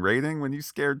PG-13 rating when you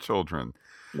scared children.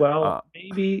 Well,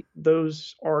 maybe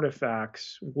those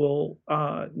artifacts will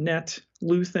net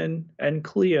Luthen and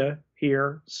Clea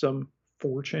here some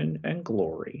fortune and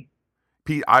glory.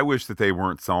 Pete, I wish that they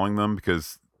weren't selling them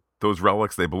because those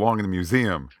relics, they belong in the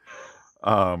museum.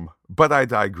 But I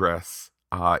digress.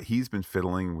 He's been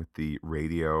fiddling with the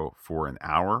radio for an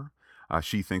hour.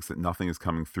 She thinks that nothing is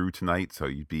coming through tonight, so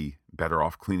you'd be better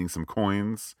off cleaning some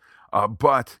coins.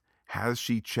 But has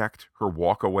she checked her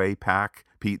walk-away pack?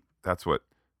 Pete, that's what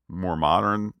more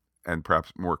modern and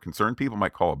perhaps more concerned people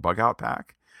might call a bug-out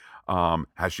pack.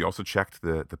 Has she also checked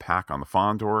the pack on the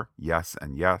Fondor? Yes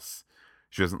and yes.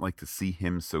 She doesn't like to see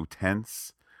him so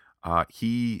tense.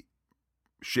 He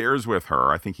shares with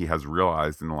her, I think he has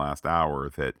realized in the last hour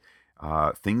that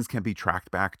things can be tracked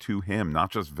back to him,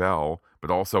 not just Vel, but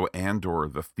also Andor,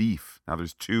 the thief. Now,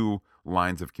 there's two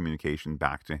lines of communication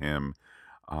back to him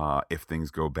if things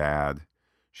go bad.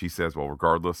 She says, well,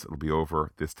 regardless, it'll be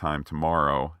over this time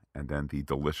tomorrow. And then the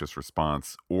delicious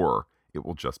response, or it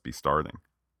will just be starting.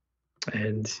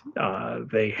 And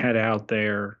they head out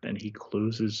there, and he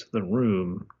closes the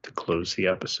room to close the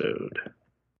episode.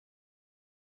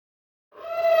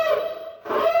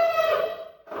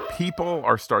 People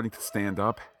are starting to stand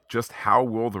up. Just how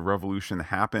will the revolution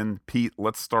happen? Pete,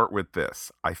 let's start with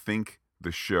this. I think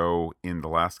the show in the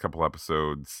last couple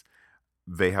episodes,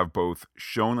 they have both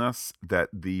shown us that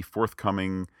the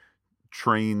forthcoming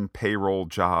train payroll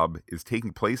job is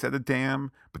taking place at a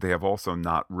dam, but they have also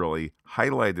not really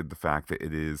highlighted the fact that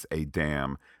it is a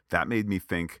dam. That made me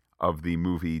think of the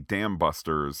movie Dam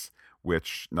Busters,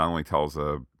 which not only tells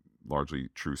a largely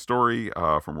true story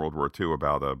from World War II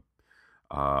about a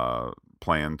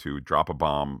plan to drop a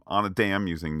bomb on a dam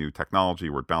using new technology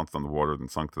where it bounced on the water, then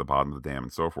sunk to the bottom of the dam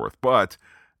and so forth. But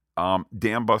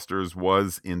Dam Busters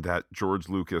was in that George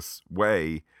Lucas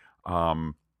way.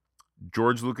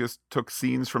 George Lucas took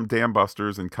scenes from Dam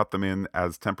Busters and cut them in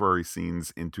as temporary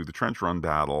scenes into the Trench Run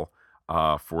battle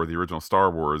for the original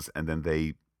Star Wars, and then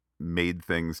they made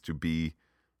things to be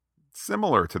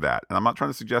similar to that. And I'm not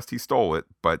trying to suggest he stole it,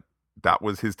 but that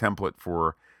was his template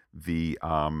for the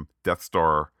Death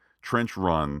Star trench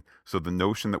run. So the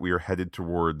notion that we are headed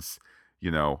towards,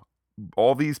 you know,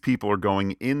 all these people are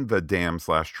going in the dam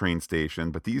slash train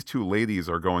station, but these two ladies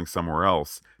are going somewhere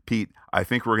else. Pete, I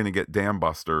think we're going to get Dam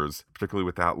Busters, particularly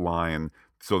with that line.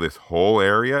 So this whole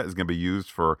area is going to be used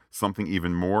for something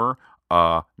even more.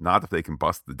 Not if they can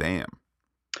bust the dam.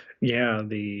 Yeah,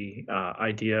 the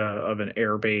idea of an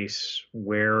air base.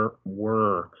 Where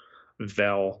were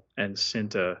Vel and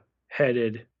Cinta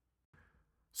headed?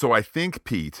 So I think,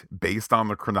 Pete, based on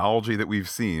the chronology that we've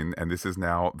seen, and this is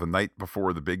now the night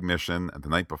before the big mission, and the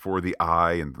night before the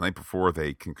eye, and the night before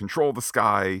they can control the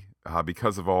sky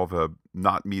because of all the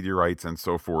not meteorites and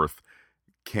so forth,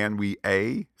 can we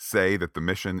A, say that the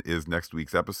mission is next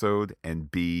week's episode,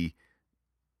 and B,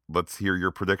 let's hear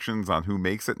your predictions on who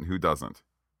makes it and who doesn't?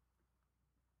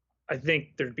 I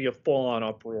think there'd be a full-on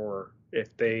uproar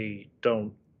if they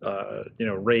don't,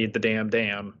 raid the damn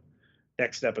dam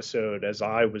next episode. As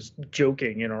I was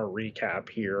joking in our recap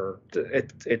here,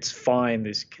 it's fine.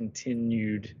 This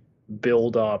continued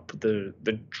build up, the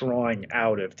drawing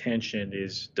out of tension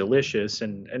is delicious,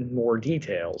 and more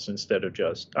details instead of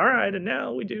just all right. And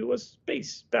now we do a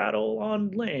space battle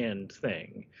on land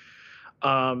thing.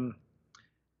 Um,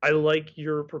 I like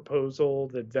your proposal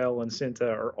that Vel and Cinta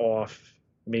are off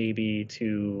maybe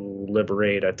to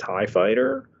liberate a TIE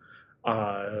fighter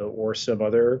or some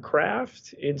other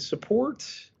craft in support.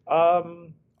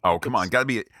 Oh, come on. It's Gotta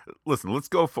be. Listen, let's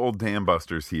go full Dam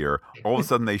Busters here. All of a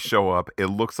sudden they show up. It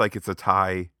looks like it's a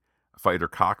TIE fighter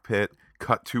cockpit,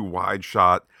 cut to wide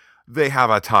shot. They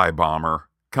have a TIE bomber.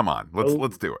 Come on, let's oh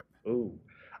do it.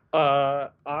 oh.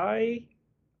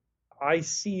 I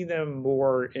see them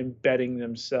more embedding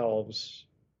themselves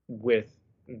with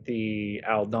the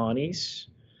Aldanis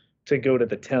to go to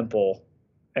the temple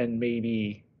and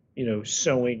maybe,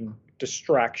 sowing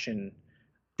distraction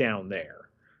down there.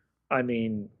 I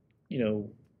mean, you know,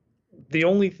 the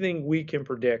only thing we can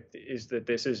predict is that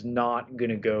this is not going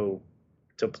to go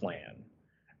to plan.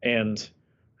 And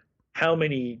how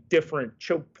many different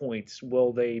choke points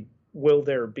will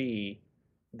there be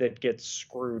that get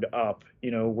screwed up?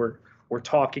 We're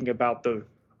talking about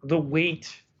the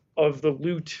weight of the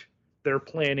loot they're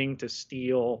planning to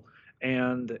steal,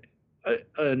 and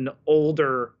an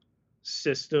older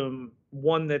system,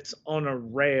 one that's on a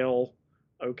rail.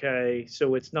 Okay,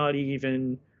 so it's not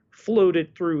even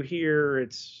floated through here.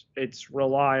 It's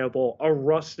reliable, a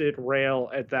rusted rail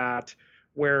at that,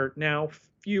 where now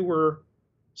fewer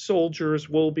soldiers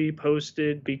will be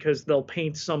posted because they'll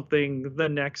paint something the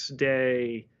next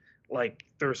day. Like,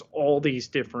 there's all these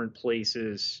different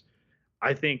places.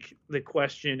 I think the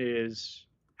question is,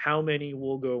 how many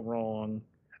will go wrong,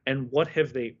 and what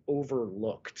have they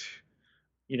overlooked?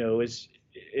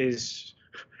 Is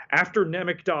after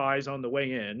Nemec dies on the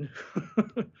way in,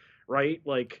 right?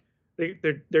 Like,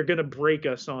 they're gonna break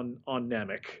us on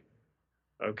Nemec,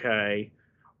 okay?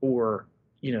 Or,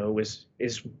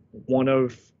 is one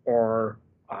of our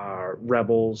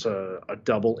rebels a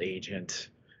double agent?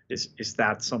 Is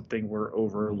that something we're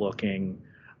overlooking?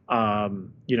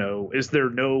 Is there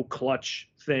no clutch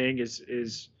thing?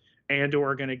 Is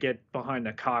Andor going to get behind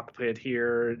the cockpit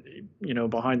here,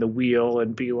 behind the wheel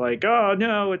and be like, "Oh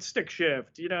no, it's stick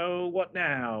shift. What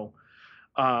now?"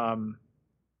 Um,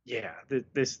 yeah,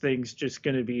 this thing's just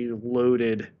going to be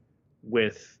loaded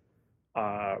with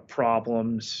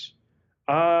problems.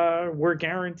 We're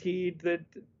guaranteed that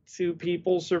two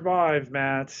people survive,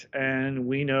 Matt, and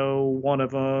we know one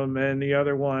of them, and the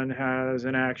other one has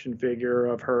an action figure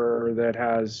of her that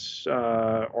has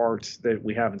art that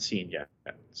we haven't seen yet.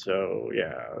 So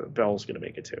yeah, Belle's gonna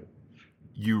make it too.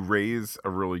 You raise a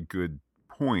really good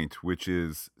point, which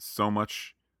is so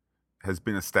much has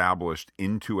been established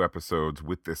in 2 episodes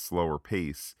with this slower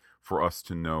pace for us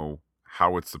to know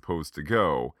how it's supposed to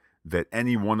go, that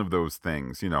any one of those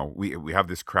things, we have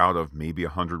this crowd of maybe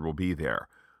 100 will be there.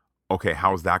 Okay,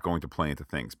 how's that going to play into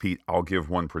things? Pete, I'll give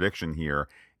one prediction here.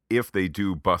 If they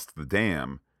do bust the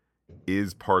dam,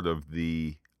 is part of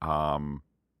the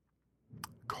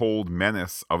cold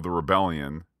menace of the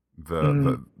rebellion,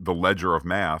 the ledger of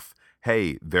math.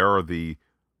 Hey, there are the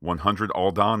 100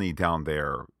 Aldani down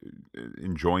there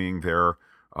enjoying their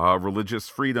religious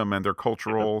freedom and their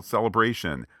cultural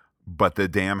celebration, but the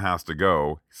dam has to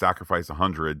go. Sacrifice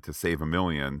 100 to save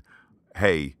 1,000,000.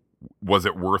 Hey, was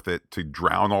it worth it to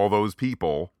drown all those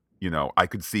people? I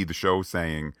could see the show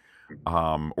saying,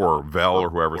 or Vel or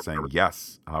whoever saying,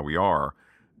 yes, we are.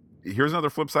 Here's another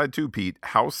flip side too, Pete.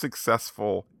 How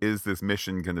successful is this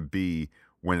mission going to be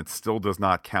when it still does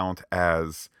not count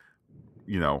as,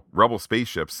 rebel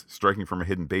spaceships striking from a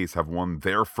hidden base have won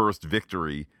their first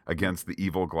victory against the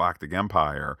evil Galactic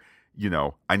Empire?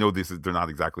 I know they're not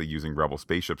exactly using rebel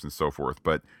spaceships and so forth,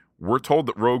 but we're told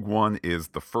that Rogue One is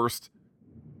the first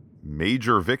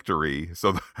major victory.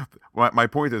 So my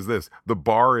point is this: the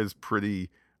bar is pretty.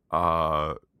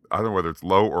 I don't know whether it's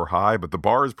low or high, but the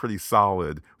bar is pretty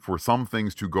solid for some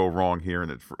things to go wrong here,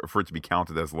 and for it to be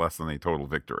counted as less than a total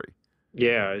victory.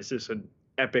 Yeah, is this an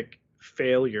epic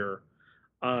failure?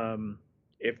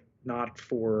 If not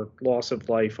for loss of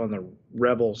life on the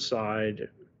rebel side,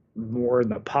 more in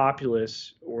the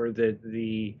populace, or that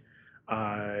the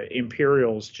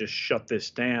Imperials just shut this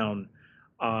down.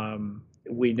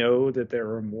 We know that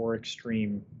there are more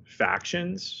extreme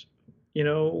factions,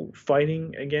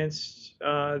 fighting against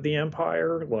the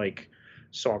Empire, like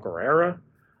Saw Gerrera,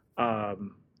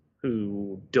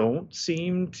 who don't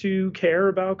seem to care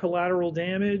about collateral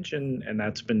damage, and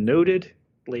that's been noted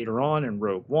later on in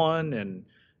Rogue One, and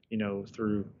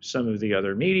through some of the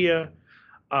other media.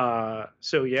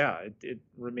 So yeah, it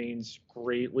remains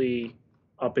greatly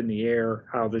up in the air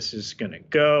how this is going to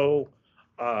go.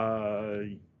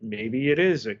 Maybe it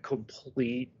is a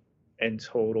complete and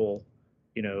total,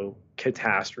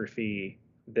 catastrophe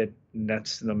that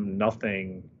nets them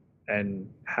nothing and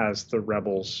has the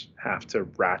rebels have to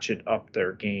ratchet up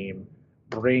their game,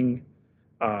 bring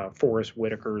Forrest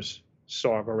Whitaker's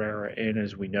Saw Gerrera in,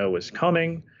 as we know is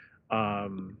coming,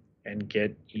 and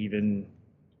get even,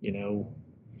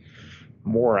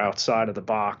 more outside of the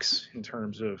box in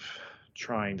terms of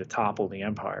trying to topple the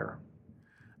Empire.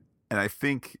 And I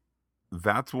think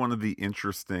that's one of the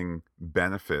interesting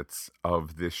benefits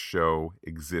of this show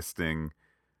existing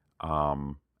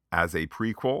as a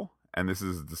prequel. And this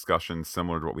is a discussion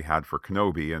similar to what we had for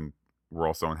Kenobi, and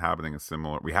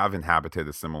we have inhabited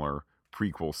a similar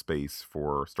prequel space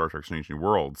for Star Trek Strange New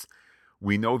Worlds.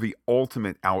 We know the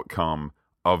ultimate outcome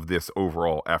of this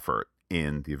overall effort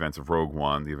in the events of Rogue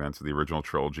One, the events of the original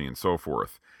trilogy, and so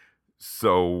forth.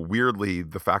 So weirdly,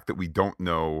 the fact that we don't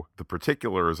know the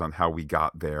particulars on how we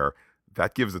got there,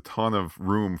 that gives a ton of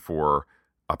room for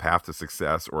a path to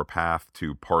success or a path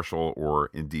to partial or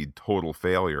indeed total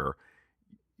failure.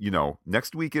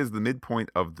 Next week is the midpoint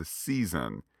of the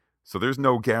season, so there's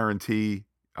no guarantee.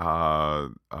 There's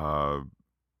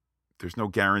no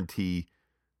guarantee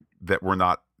that we're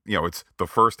not. It's the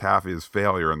first half is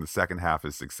failure and the second half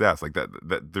is success. Like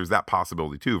that there's that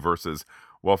possibility too. Versus,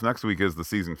 well, if next week is the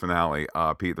season finale,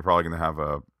 Pete, they're probably going to have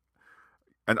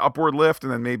an upward lift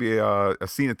and then maybe a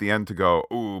scene at the end to go,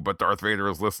 ooh, but Darth Vader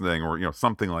is listening, or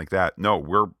something like that. No,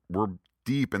 we're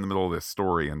deep in the middle of this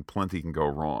story and plenty can go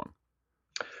wrong.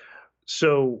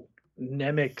 So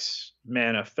Nemec's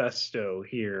manifesto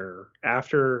here,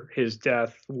 after his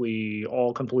death, we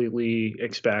all completely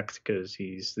expect, because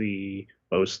he's the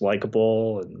most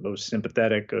likable and most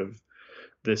sympathetic of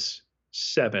this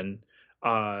 7.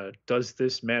 Does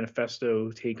this manifesto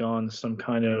take on some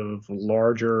kind of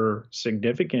larger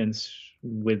significance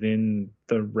within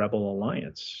the Rebel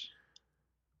Alliance?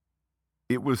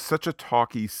 It was such a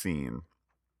talky scene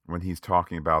when he's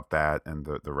talking about that, and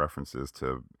the references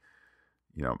to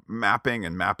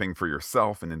mapping for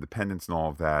yourself and independence and all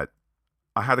of that.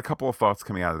 I had a couple of thoughts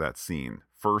coming out of that scene.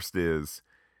 First is,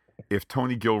 if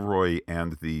Tony Gilroy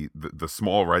and the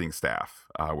small writing staff,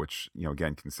 which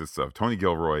again consists of Tony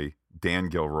Gilroy, Dan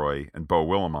Gilroy, and Bo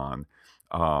Willimon,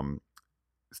 um,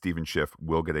 Stephen Schiff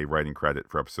will get a writing credit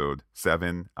for episode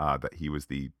 7. That he was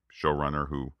the showrunner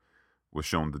who was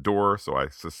shown the door. So I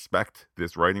suspect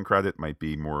this writing credit might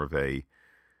be more of a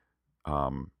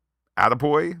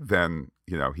attaboy than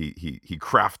he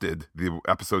crafted the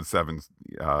episode 7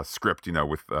 script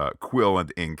with quill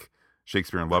and ink,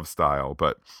 Shakespeare in Love style.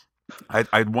 But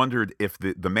I'd wondered if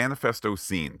the manifesto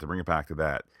scene, to bring it back to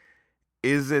that,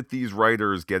 is it these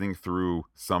writers getting through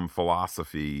some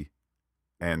philosophy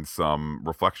and some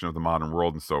reflection of the modern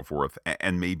world and so forth,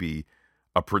 and maybe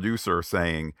a producer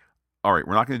saying, all right,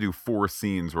 we're not going to do 4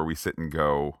 scenes where we sit and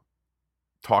go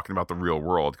talking about the real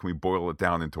world. Can we boil it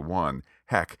down into one?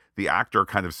 Heck, the actor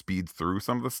kind of speeds through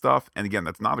some of the stuff. And again,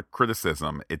 that's not a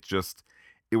criticism. It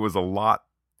was a lot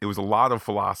of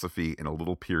philosophy in a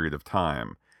little period of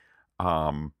time.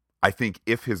 I think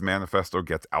if his manifesto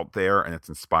gets out there and it's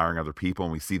inspiring other people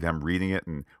and we see them reading it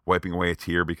and wiping away a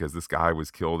tear because this guy was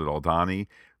killed at Aldani,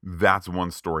 that's one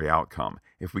story outcome.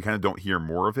 If we kind of don't hear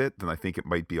more of it, then I think it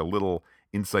might be a little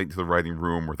insight into the writing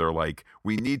room where they're like,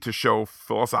 we need to show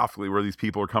philosophically where these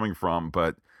people are coming from,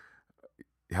 but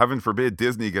heaven forbid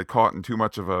Disney get caught in too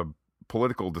much of a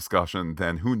political discussion,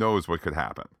 then who knows what could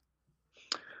happen.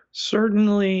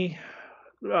 Certainly,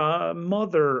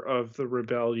 mother of the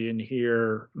rebellion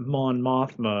here, Mon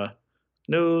Mothma,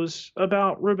 knows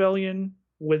about rebellion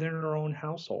within her own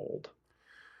household.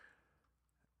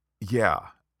 Yeah,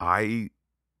 I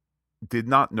did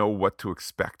not know what to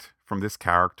expect from this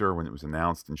character when it was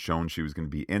announced and shown she was going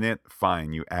to be in it.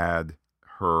 Fine, you add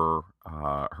her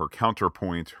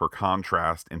counterpoint, her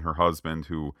contrast in her husband,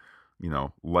 who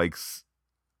likes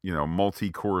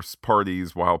multi-course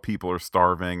parties while people are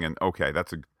starving, and okay,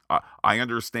 I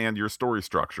understand your story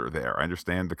structure there. I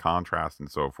understand the contrast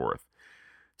and so forth.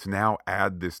 To now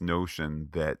add this notion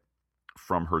that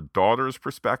from her daughter's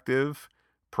perspective,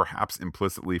 perhaps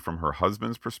implicitly from her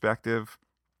husband's perspective,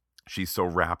 she's so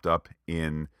wrapped up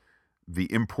in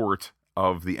the import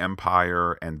of the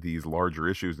empire and these larger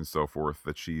issues and so forth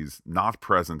that she's not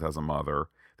present as a mother,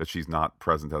 that she's not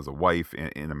present as a wife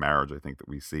in a marriage I think that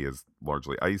we see as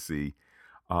largely icy.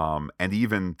 And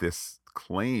even this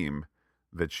claim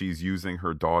that she's using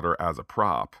her daughter as a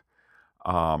prop.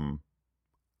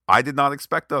 I did not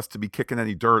expect us to be kicking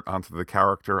any dirt onto the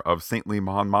character of Saintly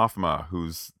Mon Mothma,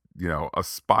 who's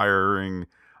aspiring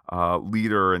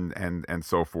leader and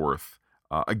so forth.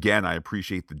 Again, I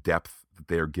appreciate the depth that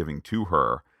they are giving to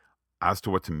her. As to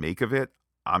what to make of it,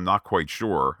 I'm not quite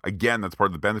sure. Again, that's part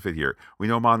of the benefit here. We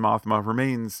know Mon Mothma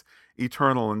remains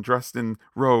eternal and dressed in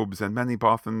robes, and many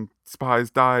Bothan spies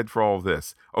died for all of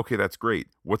this. Okay, that's great.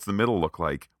 What's the middle look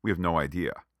like? We have no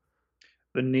idea.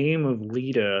 The name of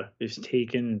Lita is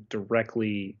taken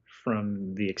directly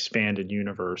from the expanded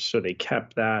universe, so they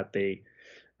kept that. They,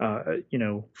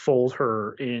 fold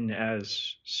her in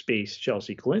as Space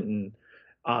Chelsea Clinton.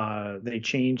 They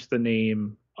changed the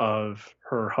name of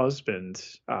her husband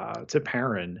to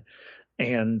Perrin,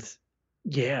 and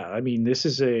yeah, I mean, this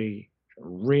is a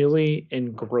really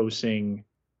engrossing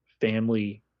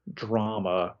family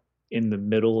drama in the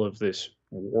middle of this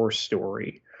war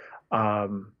story.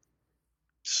 Um,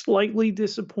 Slightly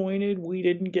disappointed we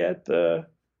didn't get the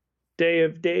Day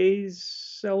of Days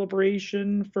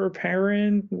celebration for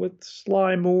Perrin with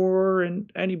Sly Moore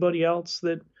and anybody else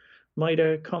that might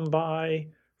have come by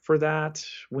for that.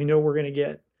 We know we're going to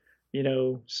get,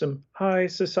 some high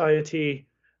society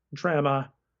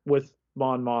drama with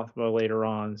Mon Mothma later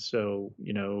on. So,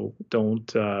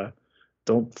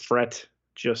 don't fret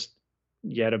just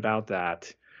yet about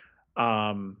that.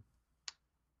 Um,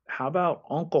 how about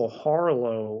Uncle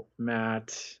Harlow,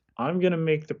 Matt? I'm going to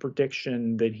make the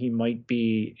prediction that he might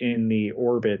be in the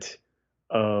orbit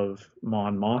of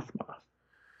Mon Mothma.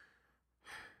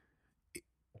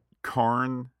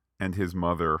 Karn and his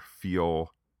mother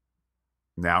feel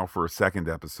now for a second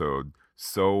episode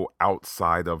so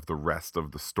outside of the rest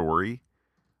of the story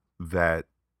that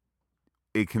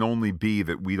it can only be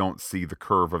that we don't see the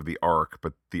curve of the arc,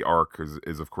 but the arc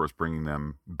is of course bringing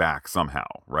them back somehow,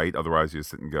 right? Otherwise, you just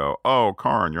sit and go, "Oh,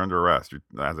 Karn, you're under arrest."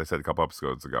 As I said a couple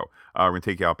episodes ago, we're gonna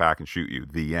take you out back and shoot you.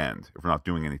 The end. If we're not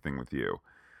doing anything with you,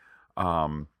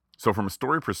 so from a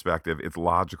story perspective, it's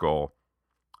logical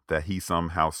that he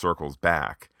somehow circles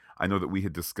back. I know that we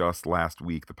had discussed last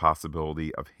week the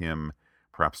possibility of him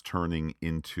perhaps turning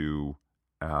into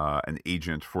an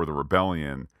agent for the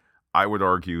rebellion. I would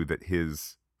argue that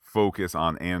his focus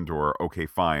on Andor, okay,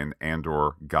 fine,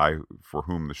 Andor, guy for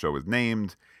whom the show is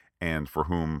named and for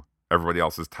whom everybody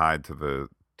else is tied to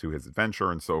to his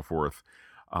adventure and so forth.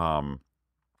 Um,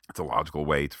 it's a logical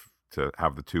way to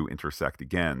have the two intersect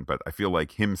again. But I feel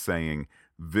like him saying,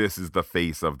 "This is the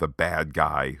face of the bad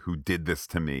guy who did this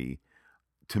to me,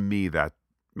 that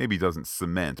maybe doesn't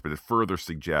cement, but it further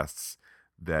suggests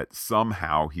that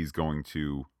somehow he's going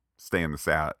to stay on the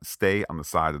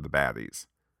side of the baddies."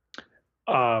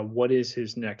 What is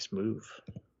his next move?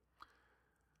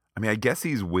 I mean, I guess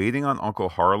he's waiting on Uncle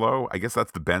Harlow. I guess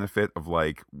that's the benefit of,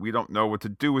 like, we don't know what to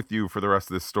do with you for the rest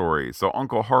of this story. So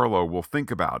Uncle Harlow will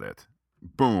think about it.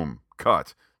 Boom,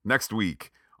 cut. Next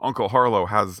week, Uncle Harlow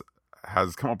has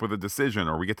come up with a decision,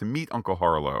 or we get to meet Uncle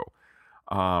Harlow.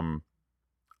 Um,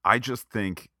 I just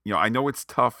think, I know it's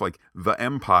tough. Like, the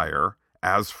Empire,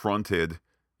 as fronted,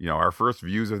 our first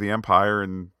views of the Empire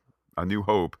in A New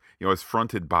Hope, is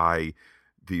fronted by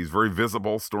these very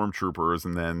visible stormtroopers,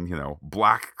 and then,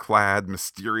 black clad,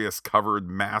 mysterious, covered,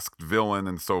 masked villain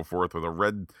and so forth with a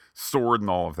red sword and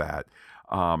all of that.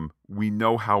 We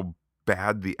know how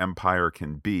bad the Empire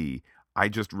can be. I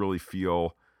just really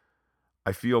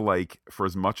I feel like for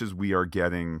as much as we are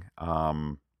getting,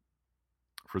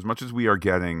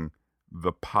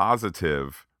 the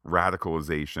positive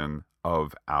radicalization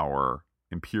of our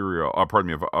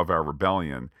of our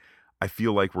rebellion, I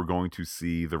feel like we're going to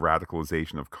see the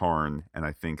radicalization of Karn, and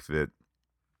I think that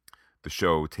the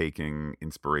show, taking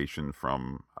inspiration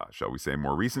from, shall we say,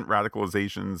 more recent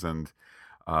radicalizations and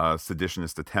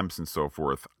seditionist attempts and so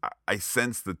forth, I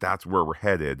sense that that's where we're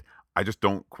headed. I just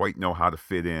don't quite know how to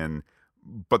fit in,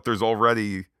 but there's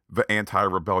already the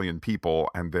anti-rebellion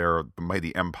people, and they're the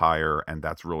mighty Empire, and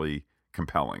that's really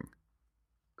compelling.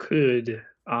 Could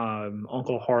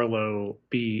Uncle Harlow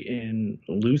be in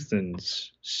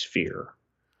Luthen's sphere?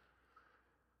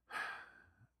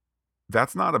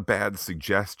 That's not a bad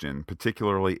suggestion,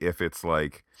 particularly if it's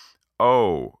like,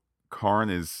 oh, Karn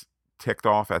is ticked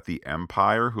off at the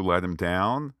Empire who let him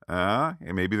down.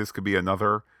 And maybe this could be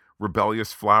another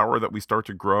rebellious flower that we start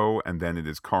to grow, and then it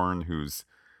is Karn who's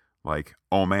like,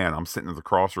 oh man, I'm sitting at the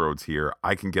crossroads here.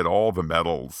 I can get all the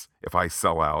medals if I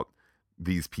sell out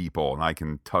these people, and I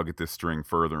can tug at this string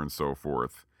further and so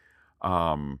forth.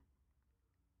 Um,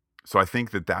 so I think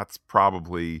that that's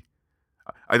probably.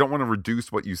 I don't want to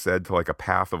reduce what you said to like a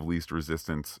path of least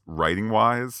resistance writing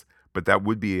wise, but that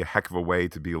would be a heck of a way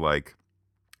to be like,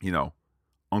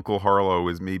 Uncle Harlow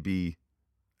is maybe,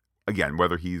 again,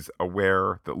 whether he's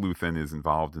aware that Luthen is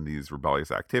involved in these rebellious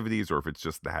activities, or if it's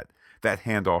just that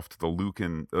handoff to the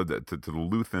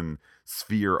Luthen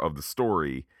sphere of the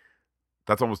story.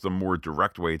 That's almost a more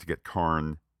direct way to get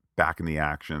Karn back in the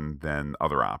action than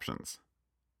other options.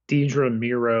 Deidre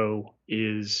Miro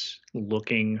is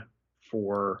looking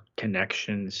for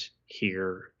connections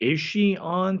here. Is she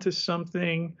on to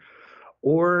something,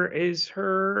 or is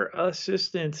her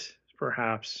assistant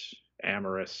perhaps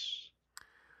amorous?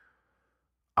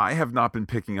 I have not been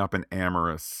picking up an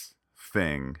amorous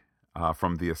thing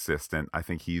from the assistant. I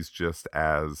think he's just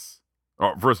as.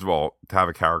 Oh, first of all, to have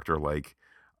a character like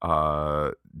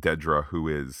Dedra, who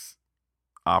is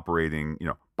operating,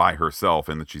 by herself,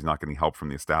 and that she's not getting help from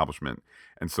the establishment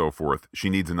and so forth, she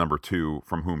needs a number two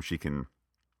from whom she can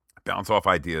bounce off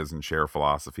ideas and share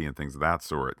philosophy and things of that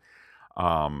sort.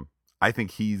 I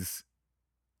think he's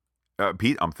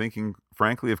Pete. I'm thinking,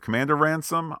 frankly, of Commander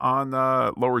Ransom on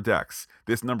Lower Decks.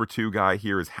 This number two guy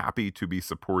here is happy to be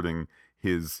supporting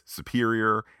his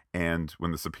superior, and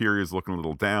when the superior is looking a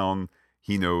little down,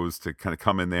 he knows to kind of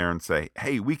come in there and say,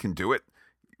 "Hey, we can do it.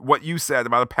 What you said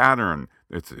about a pattern,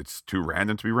 it's too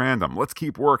random to be random. Let's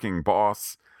keep working,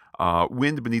 boss."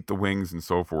 Wind beneath the wings and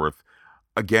so forth.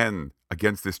 Again,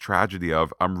 against this tragedy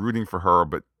of, I'm rooting for her,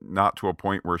 but not to a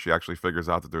point where she actually figures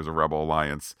out that there's a rebel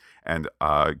alliance and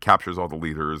captures all the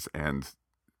leaders, and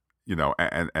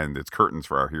and it's curtains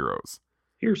for our heroes.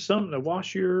 Here's something to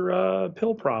wash your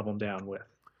pill problem down with.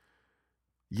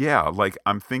 Yeah, like,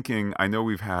 I'm thinking, I know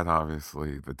we've had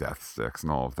obviously the death sticks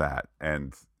and all of that,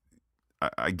 and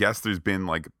I guess there's been,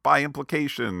 like, by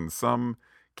implication, some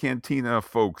cantina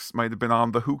folks might have been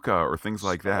on the hookah or things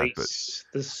like that. But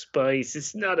the spice,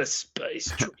 it's not a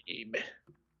spice dream.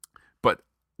 But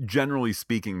generally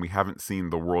speaking, we haven't seen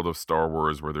the world of Star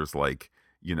Wars where there's like,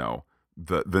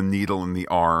 the needle in the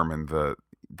arm and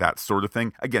that sort of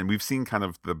thing. Again, we've seen kind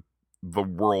of the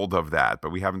world of that,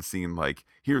 but we haven't seen, like,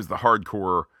 here's the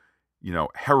hardcore,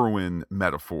 heroin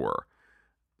metaphor.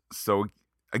 So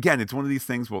again, it's one of these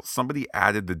things, well, somebody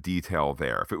added the detail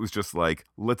there. If it was just like,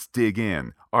 let's dig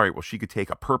in. All right, well, she could take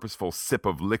a purposeful sip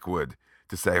of liquid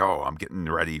to say, oh, I'm getting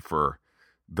ready for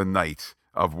the night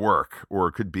of work. Or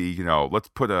it could be, let's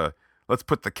put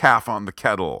the calf on the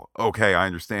kettle. Okay, I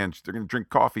understand. They're going to drink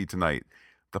coffee tonight.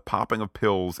 the popping of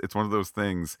pills, it's one of those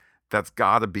things that's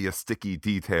got to be a sticky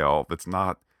detail that's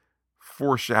not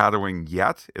foreshadowing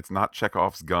yet. It's not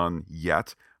Chekhov's gun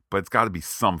yet, but it's got to be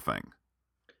something.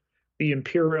 The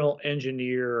Imperial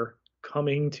engineer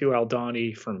coming to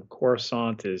Aldani from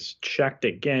Coruscant is checked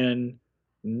again.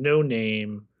 No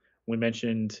name. We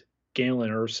mentioned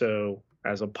Galen Urso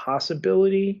as a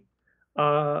possibility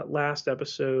last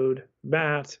episode.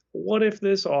 Matt, what if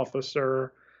this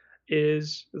officer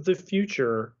is the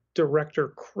future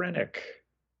Director Krennic?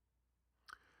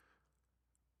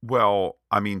 Well,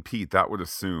 I mean, Pete, that would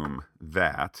assume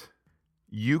that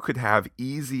you could have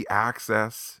easy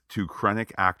access to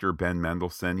Krennic actor Ben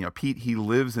Mendelsohn. You know, Pete, he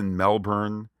lives in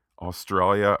Melbourne,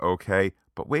 Australia. Okay.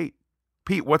 But wait,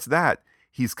 Pete, what's that?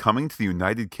 He's coming to the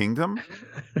United Kingdom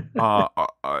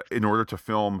in order to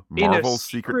film In a Marvel's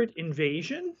Secret. secret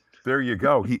invasion? There you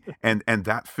go. And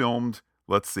that filmed,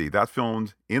 let's see, that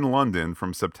filmed in London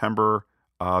from September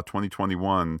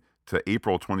 2021 to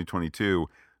April 2022.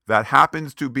 That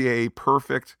happens to be a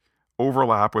perfect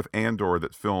overlap with Andor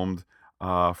that filmed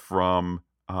from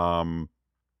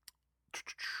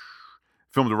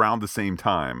filmed around the same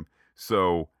time.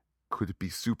 So could it be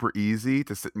super easy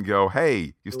to sit and go,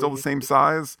 hey, you still the same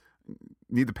size?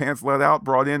 Need the pants let out,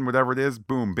 brought in, whatever it is,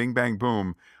 boom, bing, bang,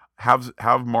 boom.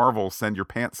 Have Marvel send your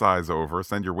pant size over,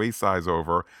 send your waist size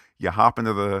over. You hop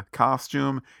into the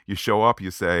costume, you show up,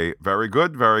 you say, very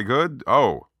good, very good.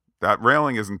 Oh, that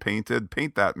railing isn't painted.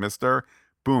 Paint that, mister.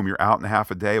 Boom, you're out in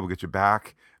half a day. We'll get you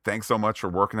back. Thanks so much for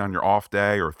working on your off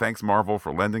day, or thanks, Marvel,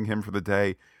 for lending him for the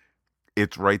day.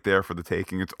 It's right there for the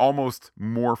taking. It's almost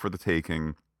more for the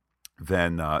taking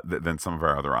than some of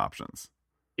our other options.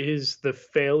 Is the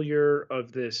failure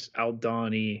of this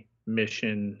Aldani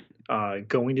mission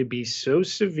going to be so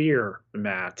severe,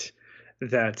 Matt,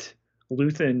 that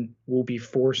Luthen will be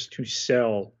forced to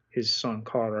sell his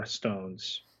Sankara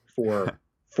stones for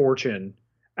fortune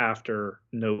after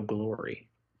no glory?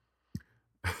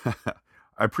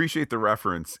 I appreciate the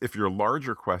reference. If your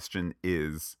larger question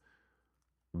is,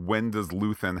 when does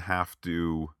Luthen have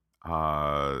to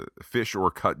fish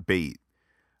or cut bait?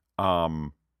 I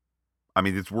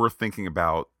mean, it's worth thinking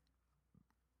about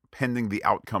pending the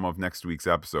outcome of next week's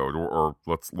episode, or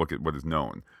let's look at what is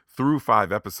known. Through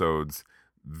 5 episodes,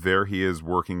 there he is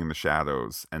working in the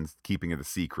shadows and keeping it a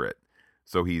secret.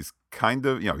 So he's kind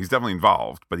of, he's definitely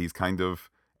involved, but he's kind of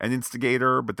an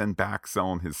instigator, but then back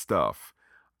selling his stuff.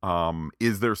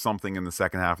 Is there something in the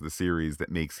second half of the series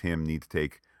that makes him need to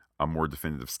take a more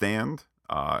definitive stand?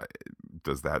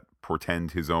 Does that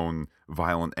portend his own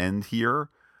violent end here?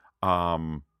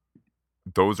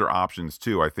 Those are options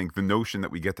too. I think the notion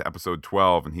that we get to episode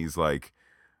 12 and he's like,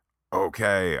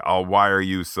 okay, I'll wire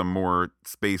you some more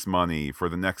space money for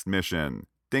the next mission.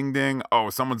 Ding, ding. Oh,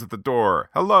 someone's at the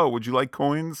door. Hello, would you like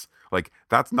coins? Like,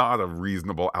 that's not a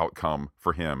reasonable outcome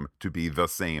for him to be the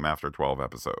same after 12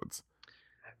 episodes.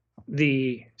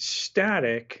 The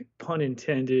static, pun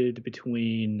intended,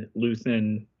 between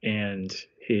Luthen and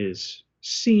his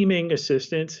seeming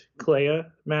assistant, Clea,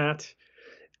 Matt,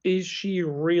 is she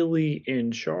really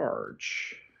in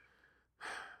charge?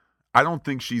 I don't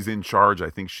think she's in charge. I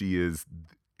think she is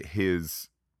his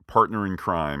partner in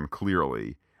crime,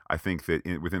 clearly. I think that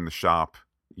within the shop,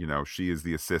 she is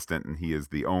the assistant and he is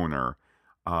the owner.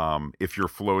 If you're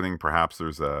floating, perhaps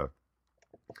there's an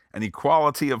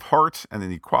equality of heart and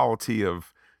an equality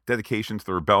of dedication to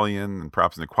the rebellion, and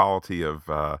perhaps an equality of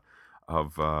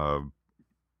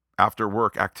after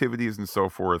work activities and so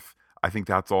forth. I think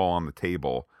that's all on the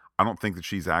table. I don't think that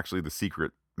she's actually the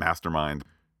secret mastermind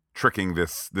tricking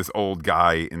this old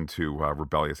guy into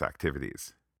rebellious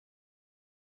activities.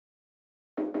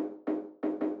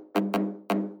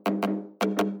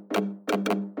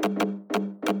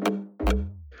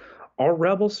 Our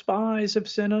rebel spies have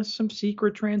sent us some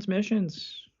secret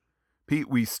transmissions. Pete,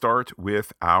 we start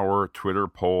with our Twitter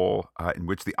poll in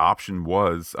which the option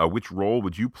was, which role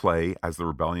would you play as the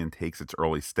rebellion takes its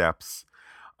early steps?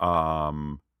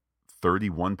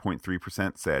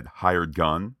 31.3% said hired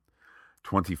gun.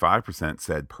 25%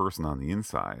 said person on the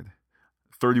inside.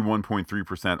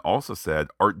 31.3% also said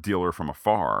art dealer from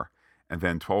afar. And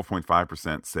then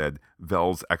 12.5% said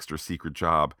Vel's extra secret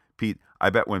job. Pete, I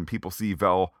bet when people see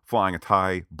Vel flying a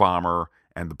TIE bomber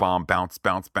and the bomb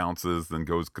bounces, then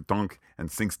goes ka-dunk and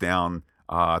sinks down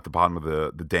at the bottom of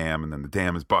the dam, and then the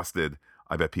dam is busted,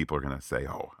 I bet people are going to say,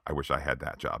 oh, I wish I had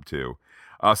that job too.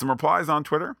 Some replies on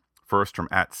Twitter. First from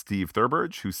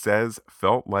 @SteveThurberge, who says,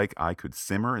 felt like I could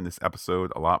simmer in this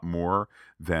episode a lot more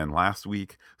than last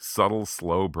week. Subtle,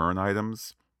 slow burn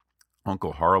items.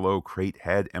 Uncle Harlow, Crate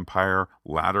Head, Empire,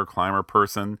 Ladder Climber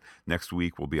Person. Next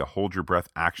week will be a Hold Your Breath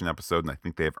action episode, and I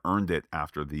think they have earned it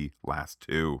after the last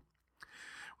two.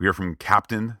 We hear from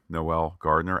Captain Noel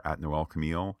Gardner at Noel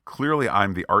Camille. Clearly,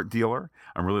 I'm the art dealer.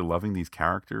 I'm really loving these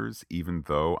characters, even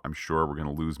though I'm sure we're going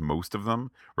to lose most of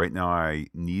them. Right now, I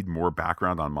need more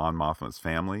background on Mon Mothma's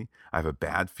family. I have a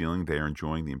bad feeling they are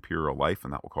enjoying the Imperial life,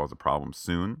 and that will cause a problem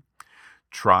soon.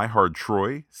 Try Hard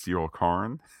Troy, Cyril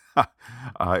Karn,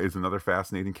 is another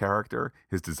fascinating character.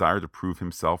 His desire to prove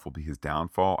himself will be his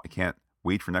downfall. I can't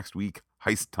wait for next week.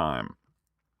 Heist time.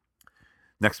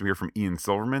 Next, we hear from Ian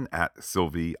Silverman at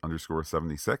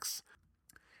Sylvie_76.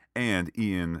 And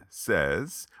Ian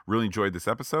says, really enjoyed this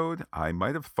episode. I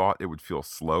might have thought it would feel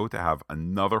slow to have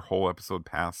another whole episode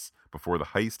pass before the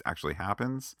heist actually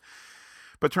happens.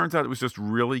 But turns out it was just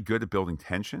really good at building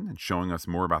tension and showing us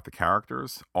more about the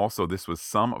characters. Also, this was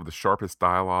some of the sharpest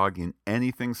dialogue in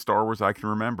anything Star Wars I can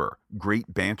remember.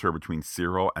 Great banter between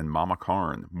Cyril and Mama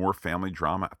Karn. More family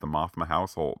drama at the Mothma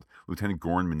household. Lieutenant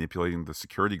Gorn manipulating the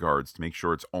security guards to make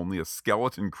sure it's only a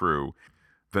skeleton crew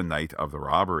the night of the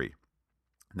robbery.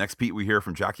 Next, Pete, we hear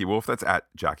from Jackie Wolf. That's at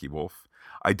Jackie Wolf.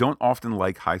 I don't often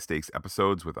like high-stakes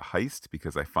episodes with a heist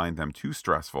because I find them too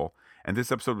stressful, and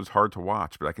this episode was hard to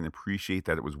watch, but I can appreciate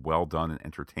that it was well done and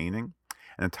entertaining.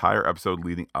 An entire episode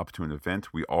leading up to an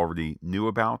event we already knew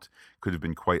about could have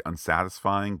been quite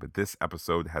unsatisfying, but this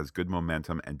episode has good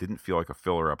momentum and didn't feel like a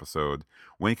filler episode.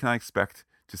 When can I expect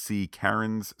to see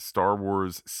Karen's Star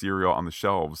Wars cereal on the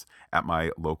shelves at my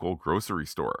local grocery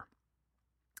store?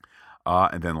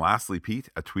 And then lastly, Pete,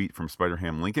 a tweet from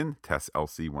Spider-Ham Lincoln, Tess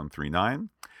LC139,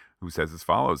 who says as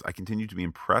follows: I continue to be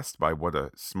impressed by what a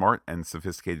smart and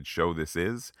sophisticated show this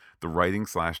is. The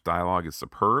writing/dialogue is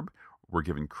superb. We're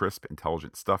given crisp,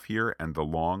 intelligent stuff here, and the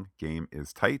long game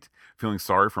is tight. Feeling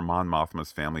sorry for Mon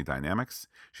Mothma's family dynamics.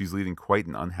 She's leading quite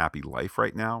an unhappy life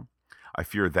right now. I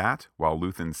fear that, while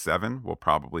Luthen 7 will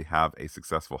probably have a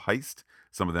successful heist,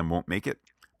 some of them won't make it.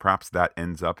 Perhaps that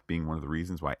ends up being one of the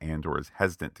reasons why Andor is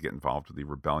hesitant to get involved with the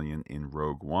rebellion in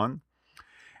Rogue One.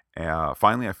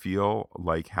 Finally, I feel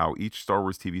like how each Star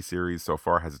Wars TV series so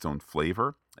far has its own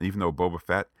flavor. And even though Boba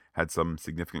Fett had some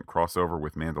significant crossover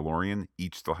with Mandalorian,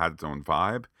 each still had its own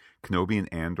vibe. Kenobi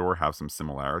and Andor have some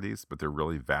similarities, but they're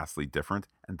really vastly different,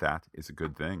 and that is a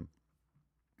good thing.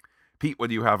 Pete, what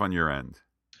do you have on your end?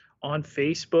 On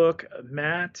Facebook,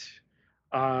 Matt,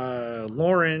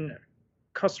 Lauren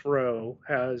Cusrow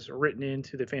has written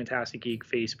into the Fantastic Geek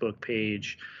Facebook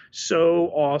page. So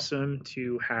awesome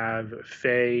to have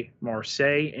Faye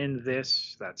Marseille in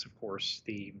this. That's, of course,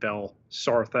 the Belle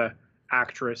Sartha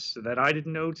actress that I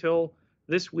didn't know till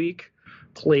this week.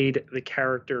 Played the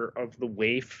character of the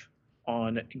waif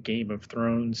on Game of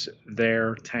Thrones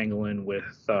there, tangling with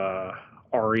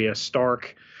Arya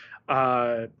Stark.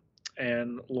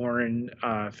 And Lauren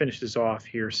finishes off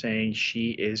here saying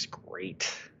she is great.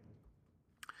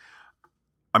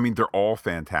 I mean, they're all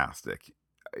fantastic.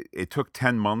 It took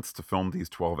 10 months to film these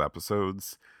 12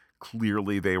 episodes.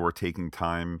 Clearly, they were taking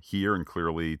time here, and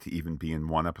clearly to even be in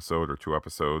one episode or two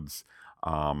episodes,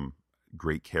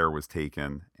 great care was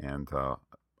taken. And I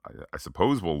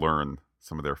suppose we'll learn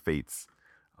some of their fates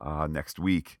next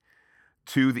week.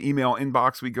 To the email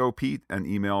inbox we go, Pete. An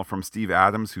email from Steve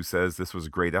Adams, who says this was a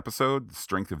great episode. The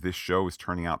strength of this show is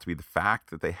turning out to be the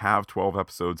fact that they have 12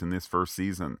 episodes in this first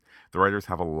season. The writers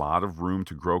have a lot of room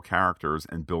to grow characters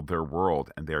and build their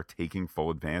world, and they are taking full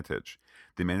advantage.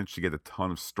 They managed to get a ton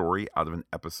of story out of an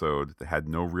episode that had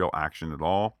no real action at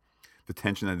all. The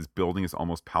tension that is building is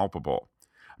almost palpable.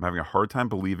 I'm having a hard time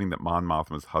believing that Mon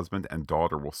Mothma's husband and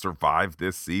daughter will survive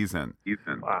this season.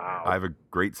 Wow. I have a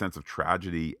great sense of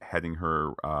tragedy heading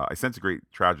her. I sense a great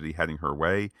tragedy heading her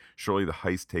way. Surely the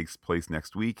heist takes place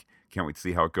next week. Can't wait to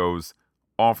see how it goes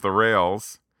off the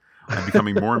rails. I'm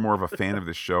becoming more and more of a fan of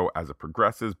this show as it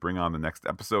progresses. Bring on the next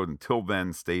episode. Until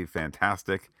then, stay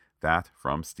fantastic. That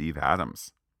from Steve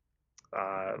Adams.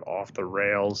 Off the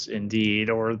rails, indeed,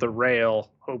 or the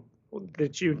rail. Hope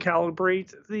that you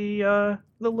calibrate the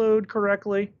load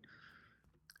correctly.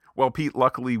 Well, Pete,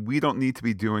 luckily we don't need to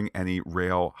be doing any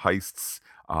rail heists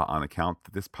on account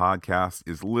that this podcast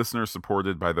is listener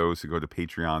supported by those who go to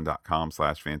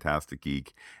patreon.com/fantasticgeek.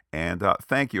 And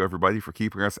thank you, everybody, for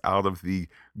keeping us out of the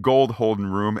gold holding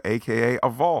room, aka a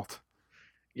vault.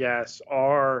 Yes,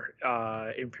 our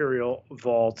Imperial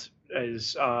Vault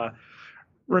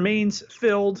remains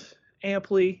filled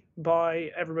amply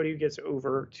by everybody who gets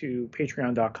over to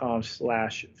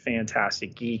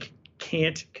patreon.com/fantasticgeek.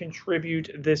 can't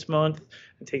contribute this month,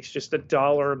 it takes just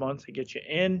 $1 a month to get you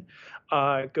in.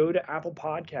 Go to Apple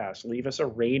Podcasts, leave us a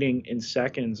rating in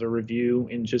seconds, a review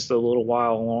in just a little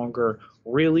while longer.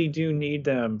 Really do need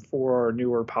them for our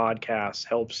newer podcasts,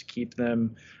 helps keep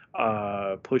them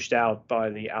pushed out by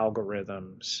the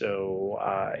algorithm. So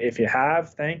if you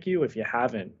have, thank you. If you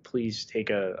haven't, please take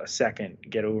a second,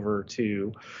 get over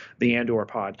to the Andor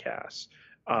podcast,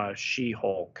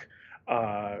 She-Hulk,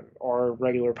 our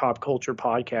regular pop culture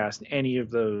podcast. Any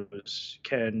of those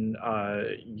can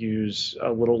use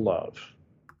a little love.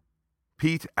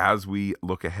 Pete, as we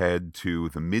look ahead to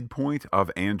the midpoint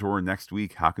of Andor next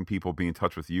week, how can people be in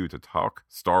touch with you to talk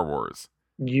Star Wars?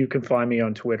 You can find me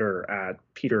on Twitter at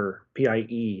Peter,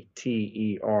 Pieterj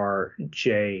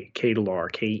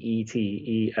Ketelar,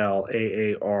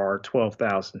 Ketelaar,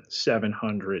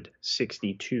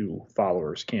 12,762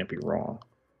 followers. Can't be wrong.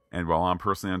 And while I'm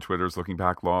personally on Twitter as Looking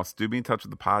Back Lost, do be in touch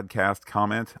with the podcast.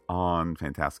 Comment on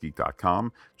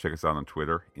fantasticgeek.com. Check us out on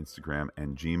Twitter, Instagram,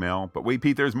 and Gmail. But wait,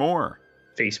 Pete, there's more.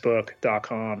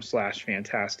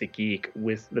 Facebook.com/fantasticgeek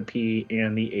with the P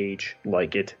and the H,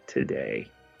 like it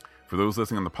today. For those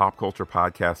listening on the Pop Culture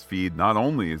Podcast feed, not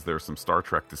only is there some Star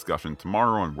Trek discussion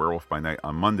tomorrow and Werewolf by Night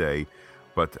on Monday,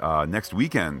 but next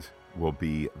weekend will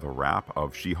be the wrap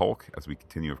of She-Hulk as we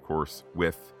continue, of course,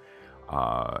 with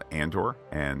Andor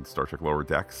and Star Trek Lower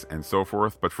Decks and so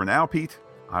forth. But for now, Pete,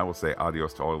 I will say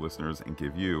adios to all our listeners and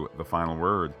give you the final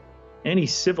word. Any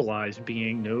civilized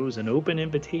being knows an open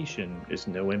invitation is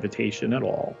no invitation at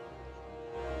all.